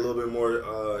he had a little bit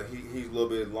more. He's a little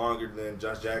bit longer than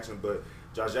Josh Jackson, but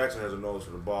Josh Jackson has a nose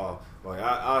for the ball. Like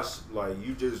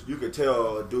you could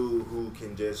tell a dude who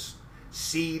can just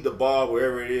see the ball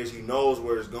wherever it is. He knows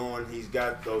where it's going. He's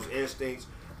got those instincts.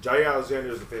 Jair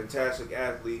Alexander is a fantastic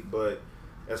athlete, but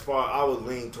as far I would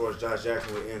lean towards Josh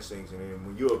Jackson with instincts. And then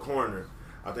when you're a corner,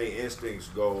 I think instincts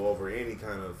go over any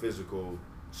kind of physical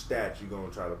stat you're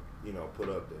gonna try to put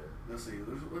up there. Let's see.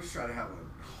 Let's try to have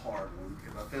a hard one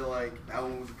because I feel like that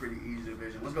one was a pretty easy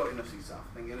division. Let's go NFC South.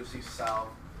 I think NFC South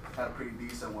had a pretty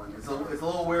decent one. It's a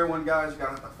little weird one, guys. You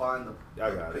gotta have to find the.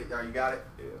 I got it. You got it.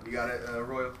 Yeah. You got it,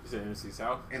 Royal. You said NFC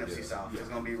South. NFC South. Yeah. It's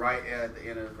gonna be right at the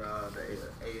end of the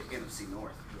NFC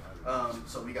North.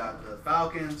 So we got the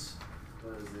Falcons.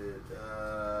 What is it?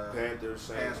 Panthers,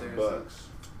 Saints, Panthers,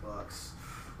 Bucks.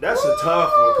 That's a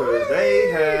tough one because they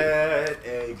had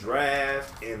a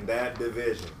draft in that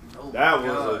division. That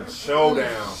was a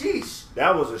showdown. Sheesh.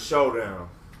 That was a showdown.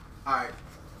 All right,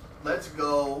 let's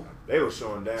go. They were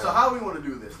showing down. So how do we want to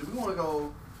do this? Do we want to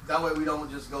go that way we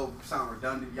don't just go sound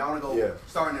redundant? Y'all want to go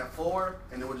starting at 4,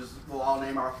 and then we'll all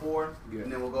name our 4,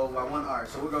 and then we'll go by 1. All right,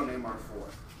 so we're gonna name our 4.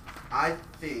 I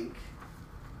think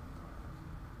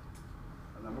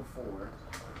number 4.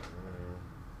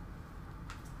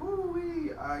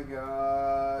 Ooh-wee, I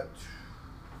got.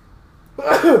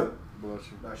 Bless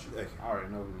you. I already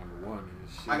know who number 1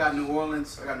 is. I got New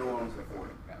Orleans. I got New Orleans at 4.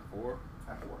 Got 4.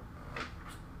 At 4.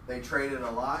 They traded a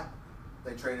lot.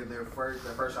 They traded their first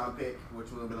round pick,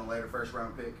 which would have been a later first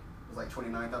round pick. It was like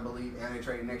 29th, I believe, and they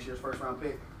traded next year's first round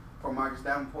pick for Marcus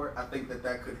Davenport. I think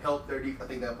that could help their defense. I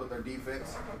think that'll put their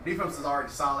defense. Defense is already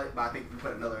solid, but I think if you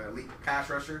put another elite pass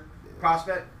rusher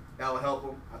prospect, that will help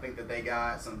them. I think that they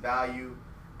got some value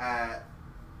at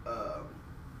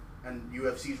and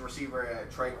UFC's receiver at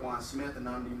Traquan Smith in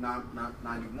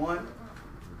 91.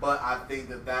 But I think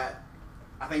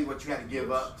I think what you had to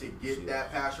give up to get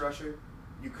that pass rusher,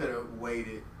 you could have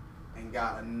waited and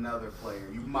got another player.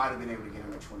 You might have been able to get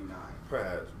him at 29.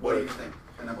 Perhaps. What do you think?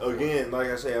 Again, like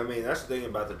I say, I mean, that's the thing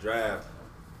about the draft.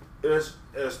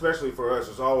 Especially for us,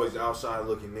 it's always outside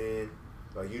looking in.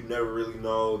 Like, you never really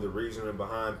know the reasoning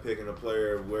behind picking a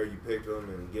player, where you picked them,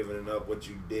 and giving up what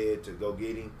you did to go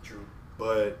get him. True.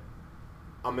 But,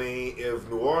 I mean, if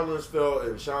New Orleans felt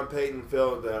and Sean Payton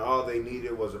felt that all they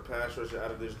needed was a pass rusher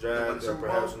out of this draft, and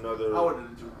perhaps another, I would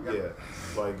have done it.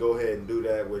 Yeah, like, go ahead and do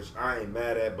that, which I ain't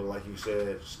mad at. But like you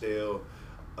said, still,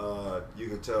 you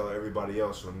can tell everybody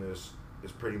else on this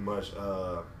is pretty much,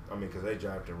 I mean, because they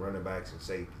drafted running backs and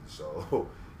safeties, so.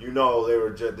 You know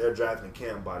they're drafting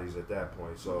camp bodies at that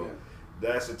point, so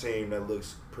that's a team that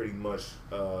looks pretty much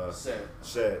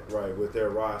set right with their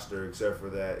roster, except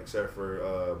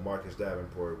for Marcus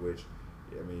Davenport, which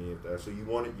I mean, if that's who you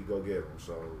wanted, you go get him.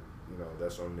 So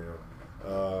that's on them.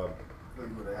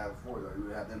 You would have had 4 though. You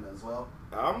would have them as well.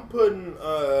 I'm putting.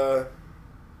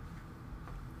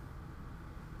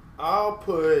 I'll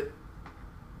put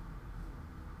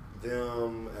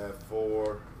them at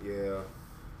 4. Yeah.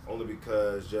 Only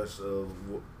because just of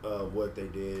what they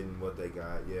did and what they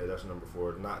got. Yeah, that's number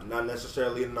 4. Not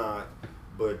necessarily a knock,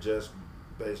 but just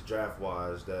based draft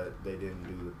wise that they didn't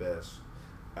do the best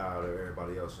out of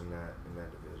everybody else in that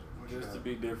division. Just to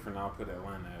be different, I'll put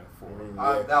Atlanta at 4.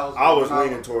 I was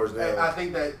leaning towards that. I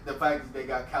think that the fact that they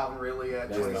got Calvin Ridley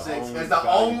at 26 is the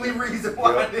only reason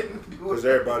why I didn't do it. Because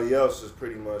everybody else is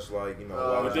pretty much like,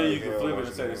 but then you can flip it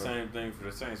and say the same thing for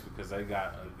the Saints because they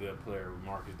got a good player with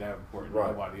Marcus Davenport and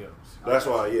nobody else. That's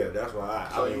why.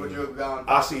 So would you have gone?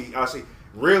 I see.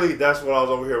 Really, that's what I was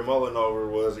over here mulling over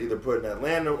was either putting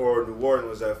Atlanta or New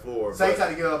Orleans at 4. Saints had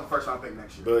to give up a first round pick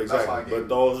next year. But exactly. But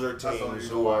those are teams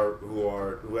who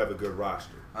have a good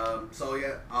roster.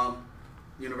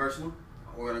 Universal.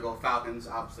 We're gonna go Falcons.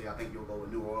 Obviously, I think you'll go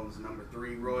with New Orleans number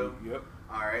 3, Royal. Yep.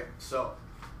 All right. So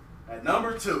at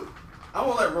number 2, I'm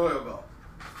gonna let Royal go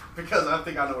because I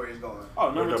think I know where he's going.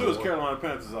 Oh, number 2 is Carolina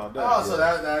Panthers all day. Oh, so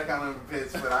that kind of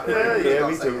fits. But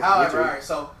me too. However, all right.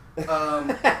 So. I'll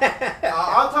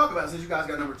talk about it since you guys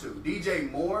got number 2.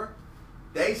 DJ Moore,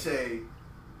 they say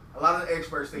a lot of the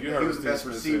experts think that he was the best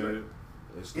receiver.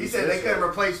 He said they couldn't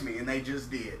replace me, and they just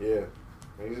did.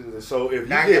 Yeah. So if you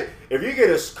get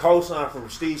a cosign from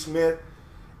Steve Smith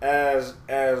as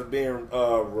being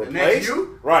replaced, the next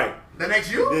you? Right? The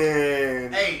next you?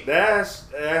 Then that's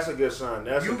a good sign.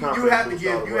 That's you had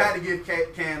to give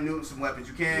Cam Newton some weapons.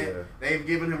 You can't. Yeah. They've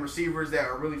given him receivers that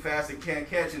are really fast and can't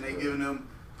catch, and they've given him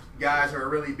guys who are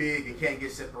really big and can't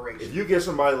get separation. If you get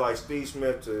somebody like Steve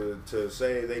Smith to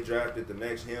say they drafted the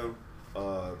next him,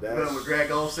 that's with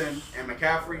Greg Olsen and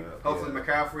McCaffrey. Hopefully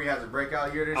McCaffrey has a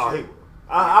breakout year this year.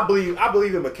 I believe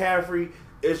in McCaffrey.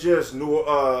 It's just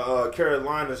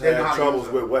Carolina's had troubles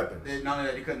with weapons. None of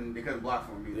that. They couldn't block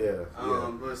for him either.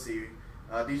 Yeah. Let's see.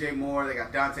 DJ Moore. They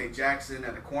got Dante Jackson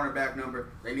at the cornerback number.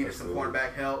 They needed some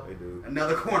cornerback help. They do.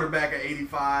 Another cornerback at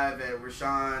 85 at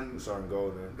Rashawn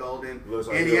Golden.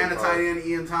 Like Indiana tight end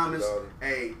Ian Thomas.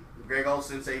 Hey, Greg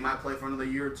Olsen say he might play for another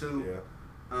year or two. Yeah.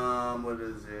 What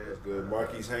is it? That's good.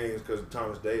 Marquise Haynes because of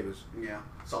Thomas Davis. Yeah.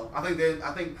 So I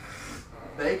think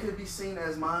they could be seen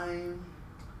as mine.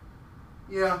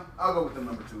 Yeah, I'll go with the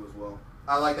number 2 as well.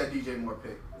 I like that DJ Moore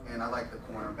pick, and I like the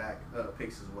cornerback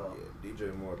picks as well. Yeah,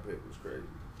 DJ Moore pick was crazy.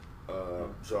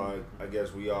 So I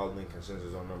guess we all in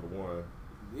consensus on number 1.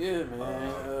 Yeah,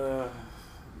 man.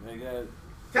 They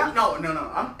got. No.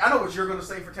 I know what you're gonna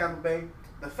say for Tampa Bay.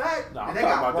 The fact that they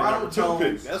got Ronald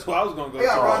Jones. Pick. That's what I was gonna go. They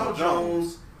got Ronald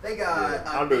Jones. They got.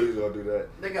 Yeah, I knew he was gonna do that.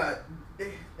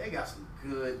 They got some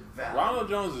good value. Ronald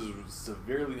Jones is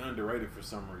severely underrated for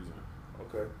some reason.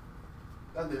 Okay.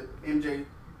 Got the MJ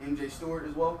Stewart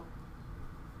as well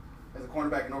as a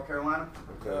cornerback in North Carolina.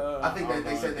 Okay. I think that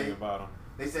they said about him.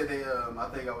 They said they. I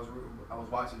think I was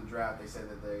watching the draft. They said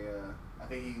that they. I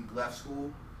think he left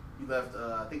school. He left.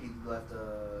 I think he left.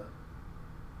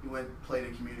 He went played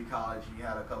in community college. He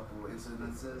had a couple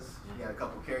incidences. He had a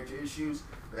couple character issues.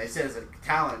 But they said as a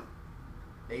talent,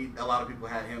 a lot of people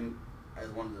had him as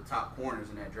one of the top corners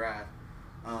in that draft.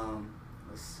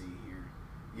 Let's see here.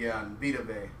 Yeah, and Vita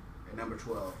Vea at number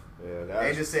 12. Yeah,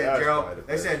 they just said Gerald.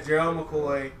 They said Gerald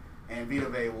McCoy and Vita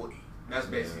Vea will eat. That's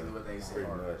basically what they said.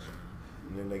 Pretty much.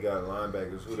 And then they got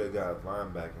linebackers. Who they got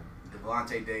linebacking?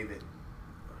 Devontae David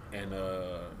and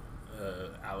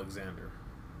Alexander.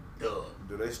 Duh.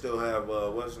 Do they still have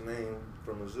what's his name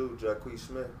from the zoo? Jacquez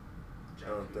Smith. I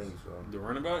don't think so. The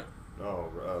running back?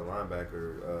 No,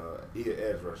 linebacker. He an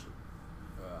edge rusher.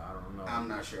 I don't know. I'm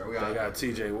not sure. They got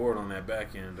T.J. Ward on that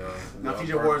back end. No,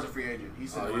 T.J. Ward is a free agent. He's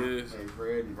still he is? Yeah, he's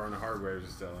free agent. Vernon Hargreaves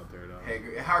is still out there, though.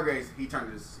 Hey, Hargreaves, he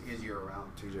turned his year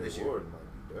around. T.J. Ward might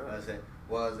be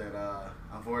done.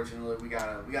 Unfortunately, we got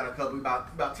a couple,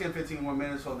 about 10, 15 more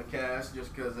minutes on the cast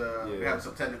just because we have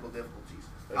some technical difficulties.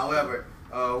 However,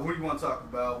 what do you want to talk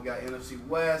about? We got NFC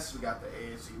West, we got the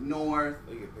AFC North.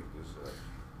 They can pick this up.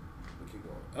 We keep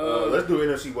going. Let's do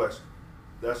NFC West.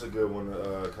 That's a good one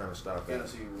to kind of stop at.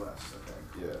 NFC West,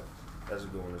 okay. Yeah, that's a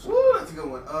good one. Woo, that's a good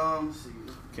one. Let's see.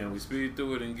 Can we speed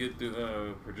through it and get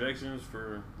the projections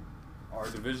for our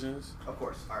divisions? Of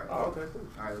course. All right. Oh, okay, cool.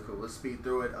 All right, cool. Let's speed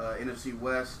through it. NFC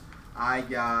West. I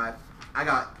got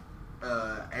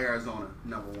Arizona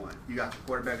number 1. You got your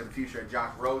quarterback of the future,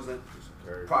 Josh Rosen.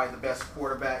 Probably the best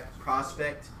quarterback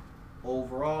prospect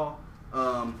overall.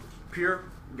 Pure.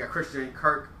 You got Christian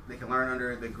Kirk. They can learn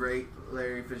under the great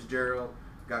Larry Fitzgerald.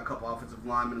 Got a couple offensive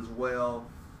linemen as well.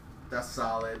 That's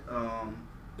solid.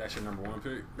 That's your number 1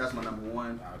 pick? That's my number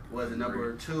 1. Was it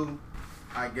number 2?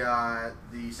 I got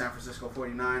the San Francisco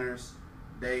 49ers.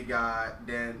 They got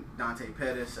Dante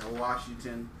Pettis at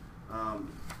Washington.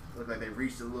 Look like they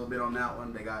reached a little bit on that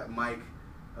one. They got Mike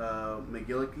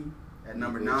McGillicuddy at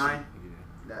number 9.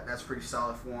 Yeah. That's pretty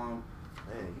solid for him.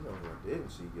 Man, you know who I didn't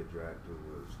see get drafted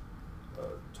was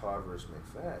Tarvis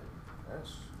McFadden.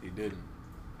 He didn't.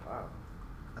 Wow.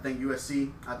 I think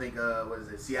USC. I think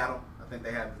Seattle. I think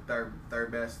they had the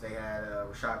third best. They had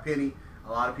Rashad Penny.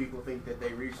 A lot of people think that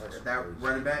they reached that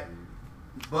running back,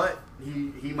 but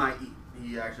he might eat.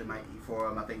 He actually might eat for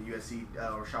him. I think USC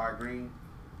Rashad Green.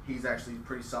 He's actually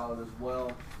pretty solid as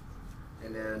well.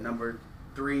 And then number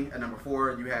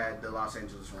 4, you had the Los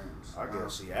Angeles Rams. I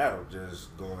guess Seattle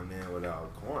just going in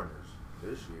without corners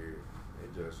this year.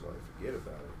 They just forget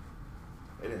about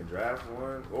it. They didn't draft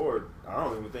one, or I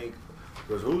don't even think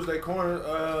because who's their corner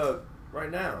right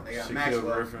now? They got Shaquille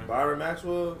Maxwell. Griffin. Byron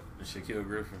Maxwell. And Shaquille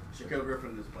Griffin. Shaquille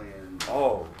Griffin is playing.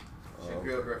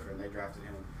 Shaquille Griffin. They drafted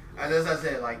him. As I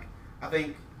said, I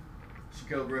think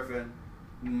Shaquille Griffin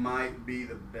might be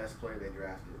the best player they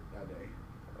drafted that day.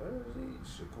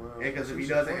 Because if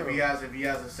he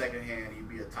has a second hand, he'd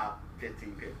be a top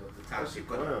 15 pick with the top pick.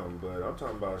 But I'm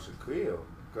talking about Shaquille.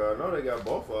 Cause I know they got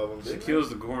both of them. Shaquille's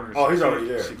the corner. Oh, he's already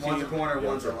there. One's a corner,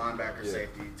 one's a linebacker,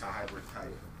 safety, hybrid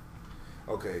type.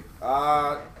 Okay.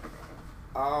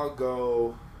 I'll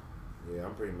go. Yeah,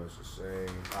 I'm pretty much the same.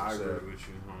 I agree with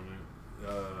you on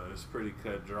it. It's pretty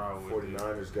cut draw with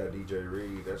 49ers got DJ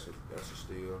Reed. That's a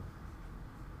steal.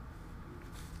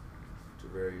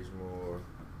 Tavarius Moore.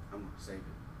 I'm saving.